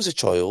when I was a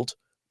child,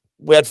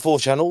 we had 4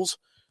 channels.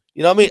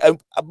 You know what I mean?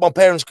 And my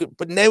parents could,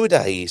 but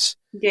nowadays,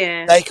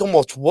 they can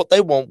watch what they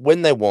want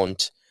when they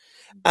want.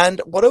 And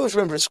what I always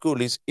remember at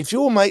school is if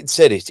your mate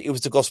said it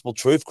was the gospel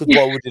truth, because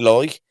why would he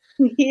lie?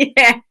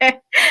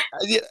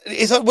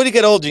 It's like when you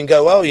get older, you can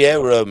go, "Oh yeah,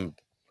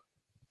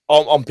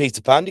 I'm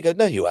Peter Pan." You go,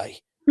 "No, you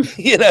ain't."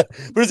 You know.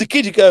 But as a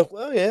kid, you go,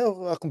 "Oh yeah,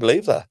 I can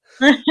believe that."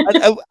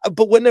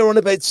 But when they're on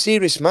about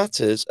serious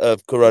matters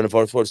of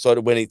coronavirus, what it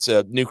started when it's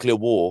nuclear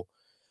war,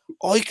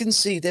 I can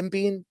see them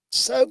being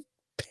so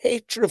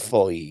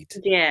petrified.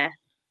 Yeah.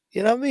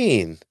 You know what I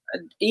mean?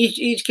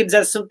 Each kid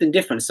has something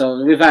different.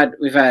 So we've had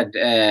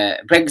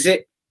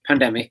Brexit,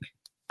 pandemic,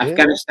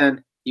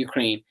 Afghanistan,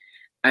 Ukraine,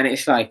 and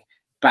it's like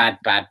bad.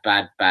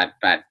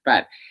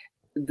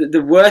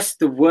 The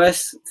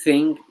worst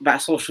thing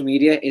about social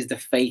media is the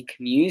fake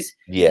news.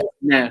 Yeah.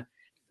 Now,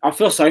 I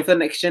feel sorry for the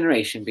next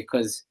generation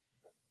because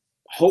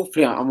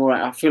hopefully I'm all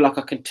right. I feel like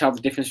I can tell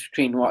the difference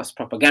between what's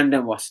propaganda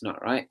and what's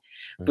not, right?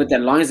 But the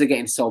lines are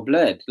getting so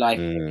blurred. Like,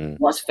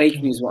 what's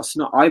fake news, what's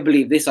not? I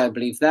believe this, I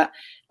believe that.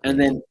 And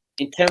then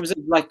in terms of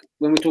like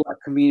when we talk about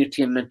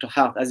community and mental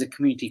health, as a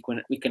community,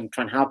 we can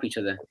try and help each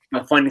other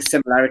by finding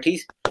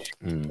similarities.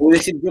 With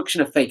this introduction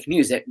of fake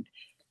news,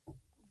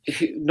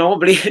 no one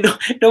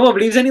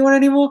believes anyone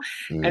anymore.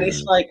 And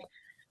it's like,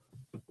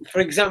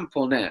 for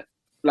example, now,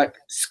 like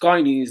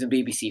Sky News and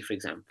BBC, for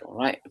example,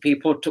 right?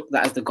 People took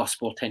that as the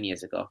gospel 10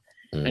 years ago.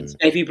 And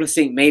today people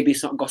think maybe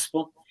it's not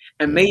gospel,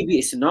 and maybe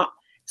it's not.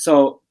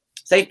 So,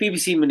 say if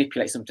BBC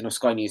manipulates something or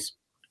Sky News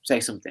say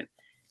something,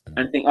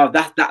 and think, oh,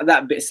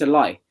 that bit's a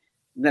lie.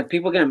 And then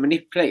people are going to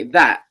manipulate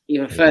that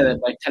even further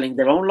by telling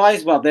their own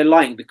lies. Well, they're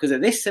lying because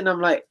of this. And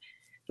I'm like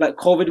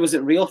COVID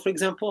wasn't real, for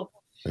example.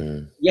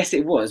 Yes,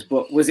 it was,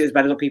 but was it as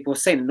bad as what people were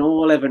saying? No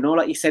one will ever know.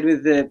 Like you said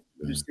with the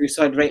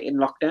suicide rate in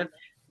lockdown,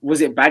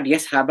 was it bad?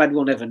 Yes. How bad?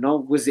 We'll never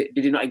know. Did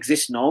it not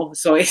exist? No.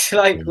 So it's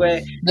like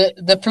where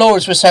the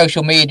flaws with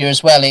social media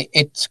as well.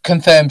 It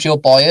confirms your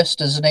bias,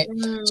 doesn't it?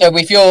 So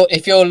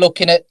if you're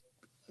looking at,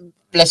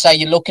 let's say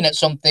you're looking at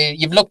something,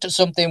 you've looked at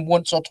something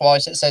once or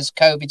twice that says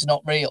COVID's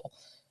not real,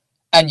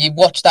 and you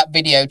watch that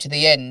video to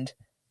the end,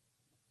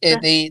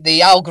 the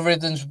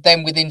algorithms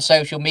then within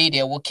social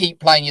media will keep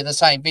playing you the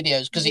same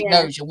videos because it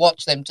knows you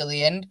watch them to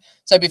the end.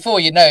 So before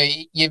you know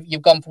it,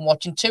 you've gone from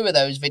watching 2 of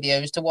those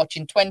videos to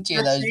watching 20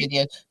 of those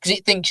videos because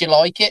it thinks you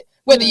like it.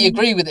 Whether you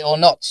agree with it or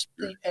not,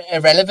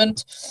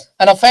 irrelevant.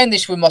 And I found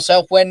this with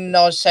myself when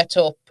I set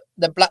up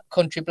the Black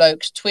Country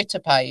Blokes Twitter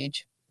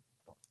page.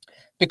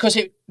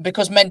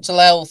 Because mental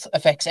health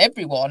affects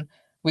everyone,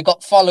 we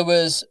got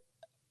followers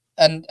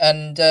and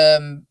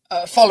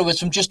followers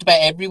from just about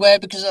everywhere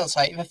because, as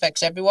I say, it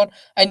affects everyone.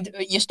 And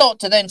you start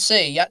to then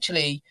see,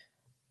 actually,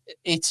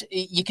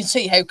 you can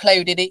see how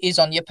clouded it is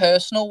on your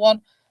personal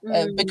one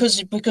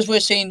because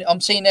I'm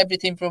seeing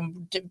everything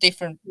from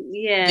different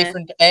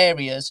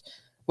areas,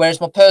 whereas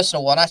my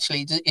personal one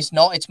actually it's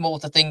not. It's more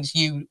the things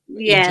you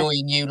enjoy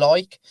and you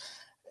like,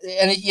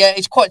 and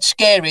it's quite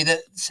scary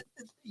that.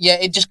 Yeah,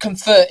 it just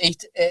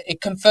it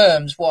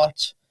confirms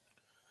what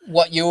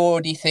you're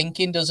already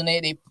thinking, doesn't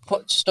it? It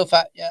puts stuff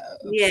at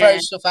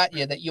throws stuff at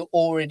you that you're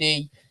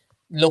already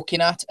looking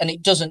at, and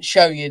it doesn't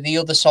show you the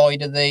other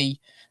side of the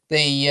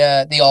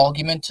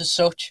argument as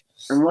such.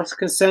 And what's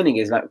concerning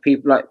is like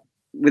people like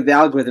with the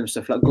algorithm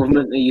stuff, like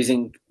government are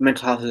using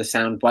mental health as a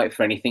soundbite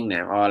for anything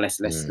now. Oh, let's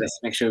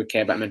make sure we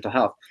care about mental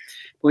health.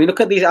 But when you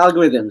look at these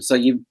algorithms, so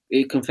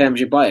it confirms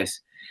your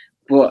bias.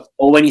 Or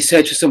when you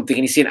search for something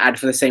and you see an ad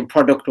for the same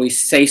product, or you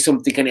say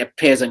something and it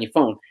appears on your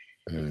phone.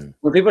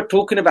 When people are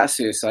talking about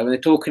suicide, when they're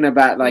talking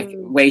about like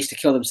ways to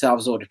kill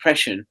themselves or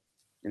depression,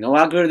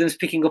 algorithms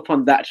picking up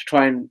on that to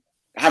try and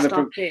have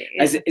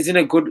isn't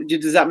a good.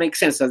 Does that make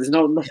sense? So there's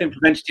nothing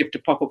preventative to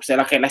pop up, say,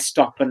 okay, let's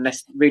stop and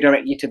let's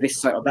redirect you to this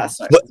site or that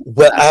site.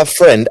 Well, our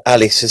friend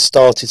Alice has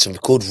started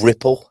something called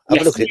Ripple. Have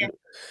a look at it.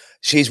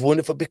 She's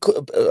wonderful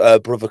because her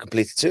brother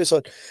completed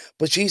suicide,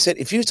 but she said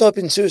if you type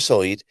in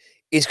suicide,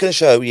 it's going to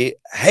show you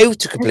how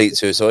to complete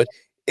suicide.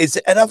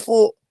 And I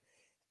thought,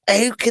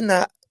 how can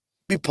that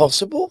be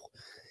possible?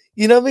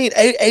 You know what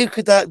I mean? How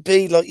could that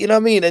be like, you know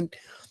what I mean? And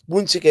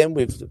once again,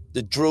 with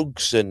the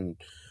drugs and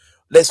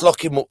let's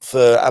lock him up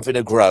for having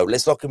a grow.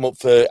 Let's lock him up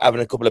for having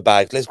a couple of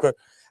bags. Let's grow.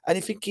 And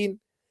you're thinking,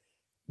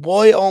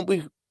 why aren't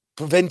we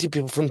preventing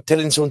people from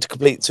telling someone to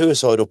complete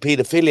suicide or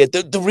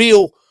paedophilia? The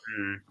real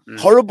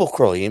horrible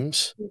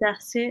crimes.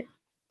 That's it.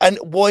 And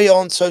why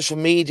aren't social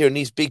media and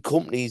these big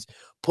companies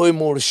putting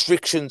more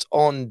restrictions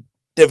on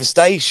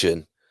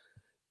devastation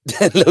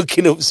than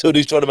looking up someone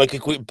who's trying to make a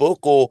quick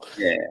buck or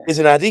is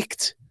an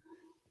addict?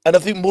 And I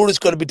think more has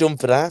got to be done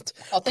for that.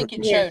 I think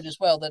it showed as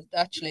well that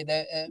actually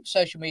the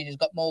social media's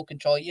got more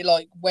control. You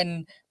like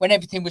when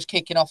everything was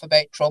kicking off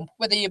about Trump,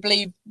 whether you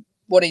believe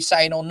what he's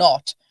saying or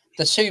not,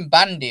 they soon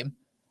banned him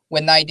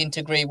when they didn't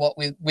agree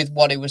with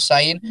what he was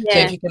saying. So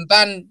if you can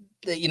ban,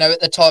 at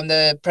the time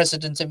the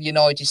president of the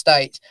United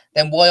States,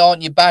 then why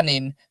aren't you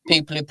banning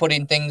people who put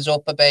in things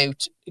up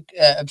about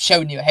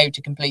showing you how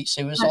to complete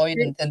suicide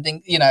and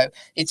things?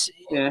 It's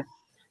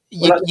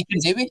you can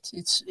do it.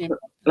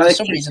 For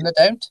some reason they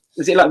don't.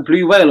 Is it like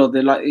Blue Whale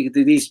or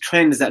these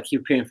trends that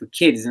keep appearing for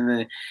kids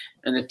and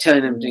they're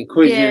telling them to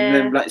encourage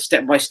them like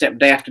step by step,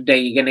 day after day,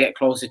 you're going to get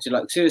closer to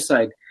like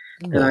suicide.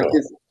 No.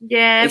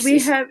 We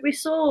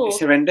saw. It's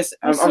horrendous.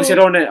 Obviously,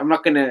 I'm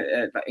not going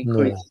to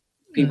encourage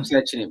people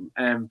searching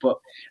it. But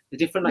the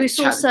different we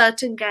saw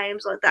certain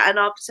games like that, and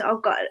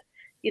I've got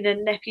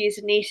nephews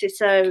and nieces,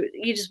 so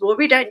you just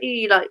worry, don't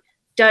you? Like,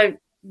 don't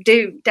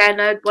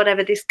download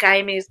whatever this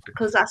game is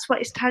because that's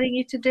what it's telling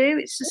you to do.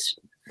 It's just.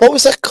 What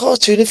was that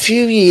cartoon a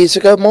few years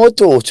ago? My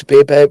daughter be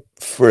about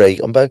 3,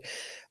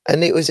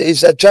 and it was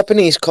a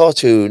Japanese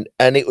cartoon,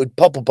 and it would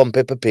pop up on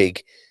Peppa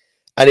Pig,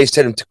 and he's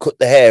telling him to cut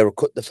the hair or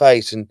cut the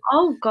face, and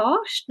oh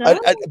gosh, no!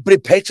 But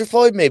it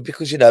petrified me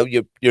because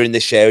you're in the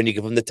shower and you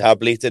give them the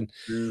tablet, and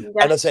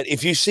I said,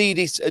 if you see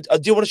this,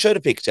 do you want to show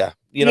the picture?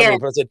 What I mean?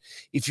 But I said,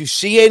 if you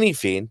see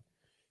anything,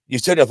 you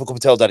turn it off and come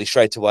and tell Daddy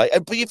straight away.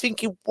 But you're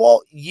thinking,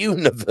 what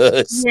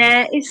universe?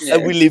 Are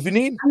we living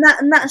in?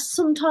 And that's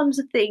sometimes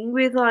the thing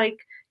with like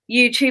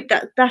YouTube.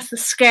 That's the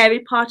scary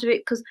part of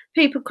it because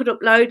people could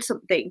upload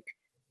something,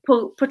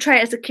 portray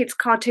it as a kid's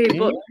cartoon,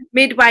 but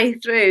midway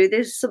through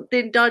there's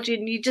something dodgy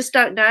and you just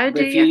don't know.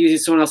 But if you're using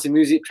someone else's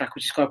music track,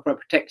 which is copyright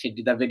protected,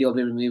 did that video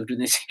be removed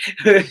within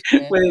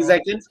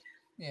seconds?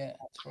 Yeah,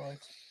 that's right.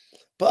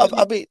 But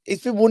I mean,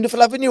 it's been wonderful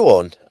having you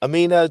on. I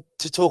mean,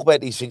 to talk about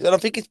these things, and I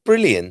think it's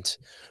brilliant.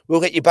 We'll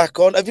get you back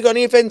on. Have you got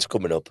any events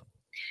coming up?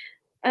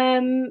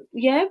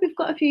 We've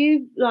got a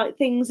few like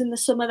things in the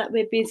summer that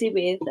we're busy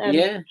with.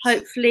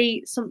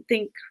 Hopefully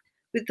something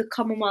with the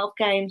Commonwealth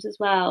Games as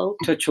well.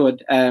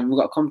 Touchwood. We've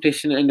got a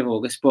competition at the end of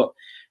August, but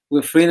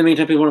we're free in the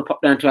meantime. If you want to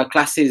pop down to our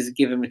classes,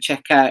 give them a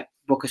check out,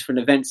 book us for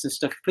events and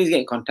stuff, please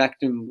get in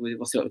contact and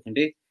we'll see what we can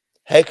do.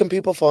 How can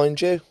people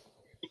find you?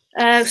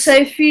 So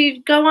if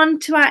you go on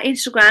to our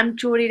Instagram,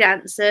 Geordie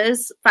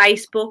Dancers,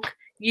 Facebook,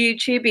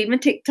 YouTube, even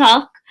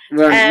TikTok.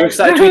 We've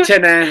started Twitter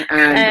now,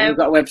 and we've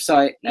got a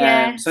website.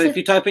 Yeah, so if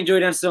you type in Joy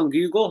Dancers on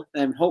Google,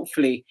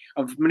 hopefully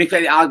I've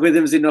manipulated the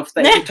algorithms enough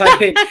that if you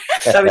type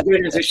in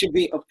Joy Dancers, it should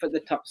be up at the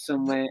top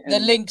somewhere.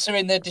 The links are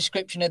in the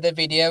description of the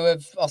video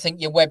of, I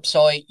think, your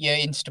website, your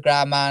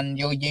Instagram, and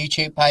your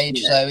YouTube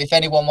page. Yeah. So if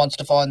anyone wants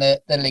to find the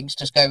links,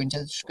 just go into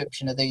the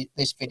description of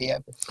this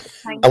video.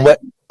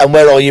 And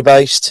where are you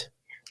based?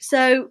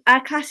 So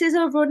our classes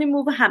are run in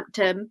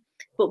Wolverhampton,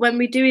 but when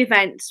we do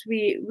events,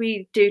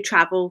 we do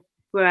travel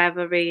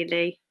wherever,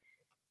 really.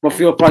 Well,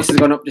 fuel prices have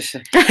gone up this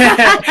year.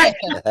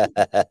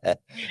 That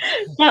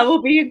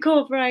will be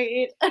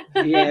incorporated.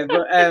 Yeah,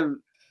 but no,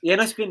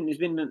 it's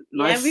been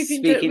nice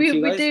speaking to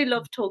you guys. We do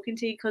love talking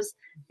to you because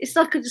it's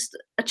like just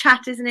a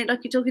chat, isn't it? Like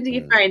you're talking to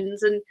your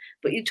friends,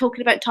 but you're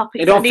talking about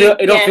topics. It don't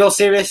feel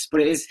serious,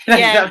 but it is.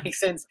 Yeah. That makes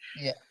sense.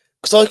 Yeah.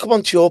 Because I come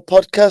onto your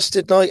podcast,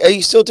 didn't I? Are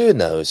you still doing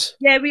those?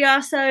 Yeah, we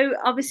are. So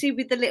obviously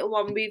with the little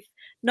one, we've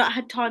not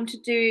had time to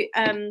do.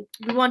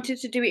 We wanted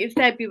to do it in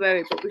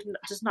February, but we've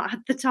just not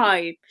had the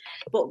time.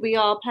 But we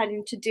are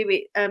planning to do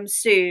it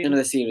soon.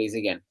 Another series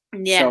again.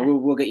 Yeah. So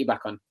we'll get you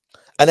back on.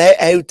 And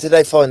how did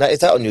they find that? Is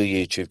that on your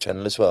YouTube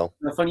channel as well?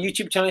 On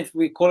YouTube channel,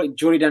 we call it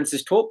Joy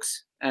Dancers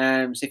Talks.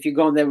 So if you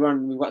go on there,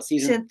 we've got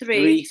season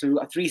 3. So we've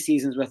got 3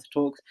 seasons worth of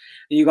talks.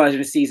 And you guys are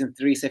in season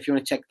 3. So if you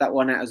want to check that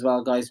one out as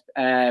well, guys,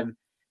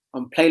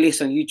 on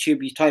playlists on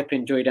YouTube, you type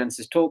in Joy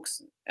Dancers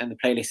Talks, and the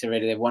playlists are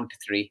already there 1 to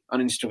 3 on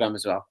Instagram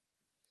as well.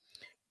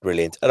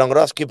 Brilliant. And I'm going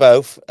to ask you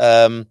both,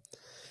 have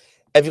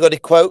you got any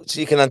quotes?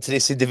 You can answer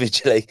this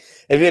individually.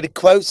 Have you got any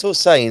quotes or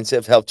sayings that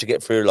have helped you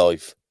get through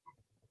life?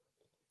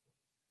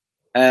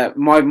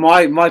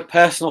 My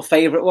personal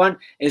favourite one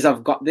is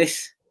I've got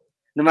this.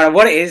 No matter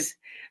what it is,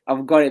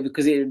 I've got it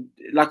because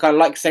I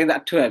like saying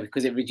that to her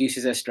because it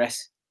reduces her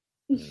stress.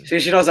 So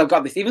she knows I've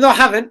got this, even though I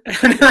haven't. Don't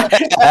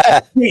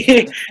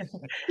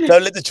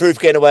let the truth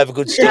get away with a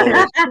good story.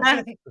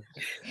 I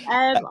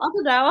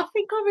don't know. I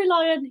think I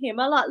rely on him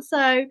a lot.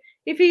 So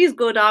if he's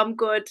good, I'm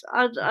good.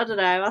 I don't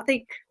know. I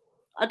think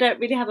I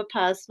don't really have a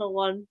personal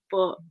one,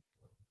 but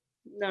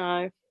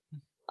no,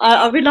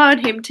 I rely on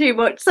him too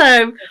much.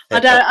 So I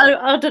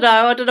don't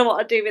know. I don't know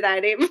what I'd do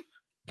without him.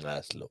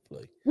 That's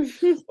lovely.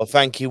 Well,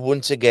 thank you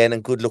once again,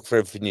 and good luck for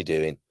everything you're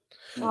doing.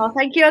 Oh,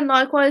 thank you, and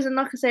likewise. And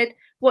like I said,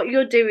 what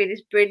you're doing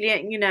is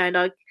brilliant. You know,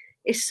 like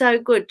it's so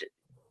good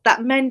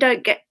that men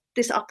don't get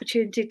this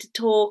opportunity to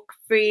talk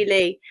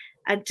freely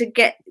and to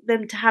get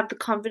them to have the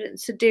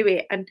confidence to do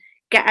it and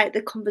get out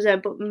the comfort zone,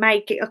 but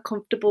make it a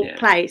comfortable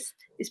place.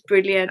 It's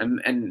brilliant.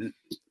 And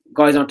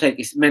guys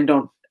men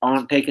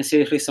aren't taken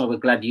seriously, so we're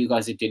glad you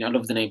guys are doing it. I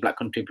love the name Black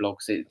Country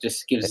Blogs. It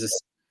just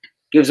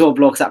gives all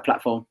blogs that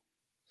platform.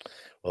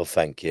 Well,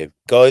 thank you.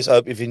 Guys, I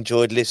hope you've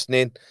enjoyed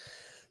listening.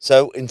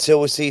 So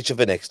until we see each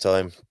other next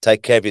time,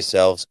 take care of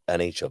yourselves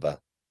and each other.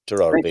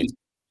 Ta-ra.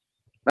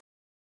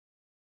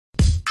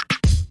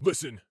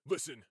 Listen.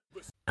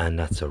 And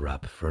that's a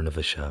wrap for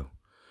another show.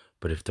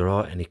 But if there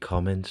are any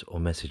comments or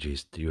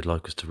messages that you would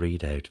like us to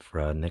read out for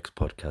our next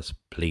podcast,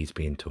 please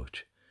be in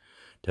touch.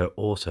 There are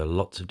also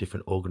lots of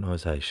different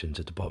organisations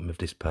at the bottom of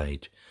this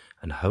page,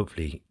 and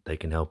hopefully they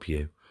can help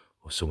you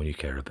or someone you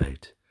care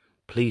about.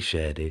 Please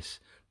share this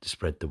to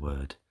spread the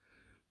word.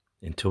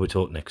 Until we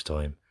talk next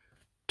time,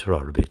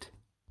 ta-ra a bit.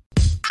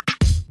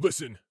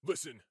 Listen.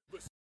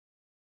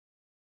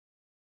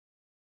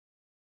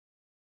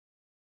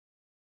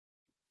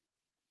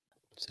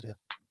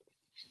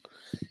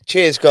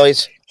 Cheers,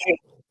 guys.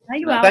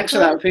 Thanks for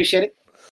that. Appreciate it.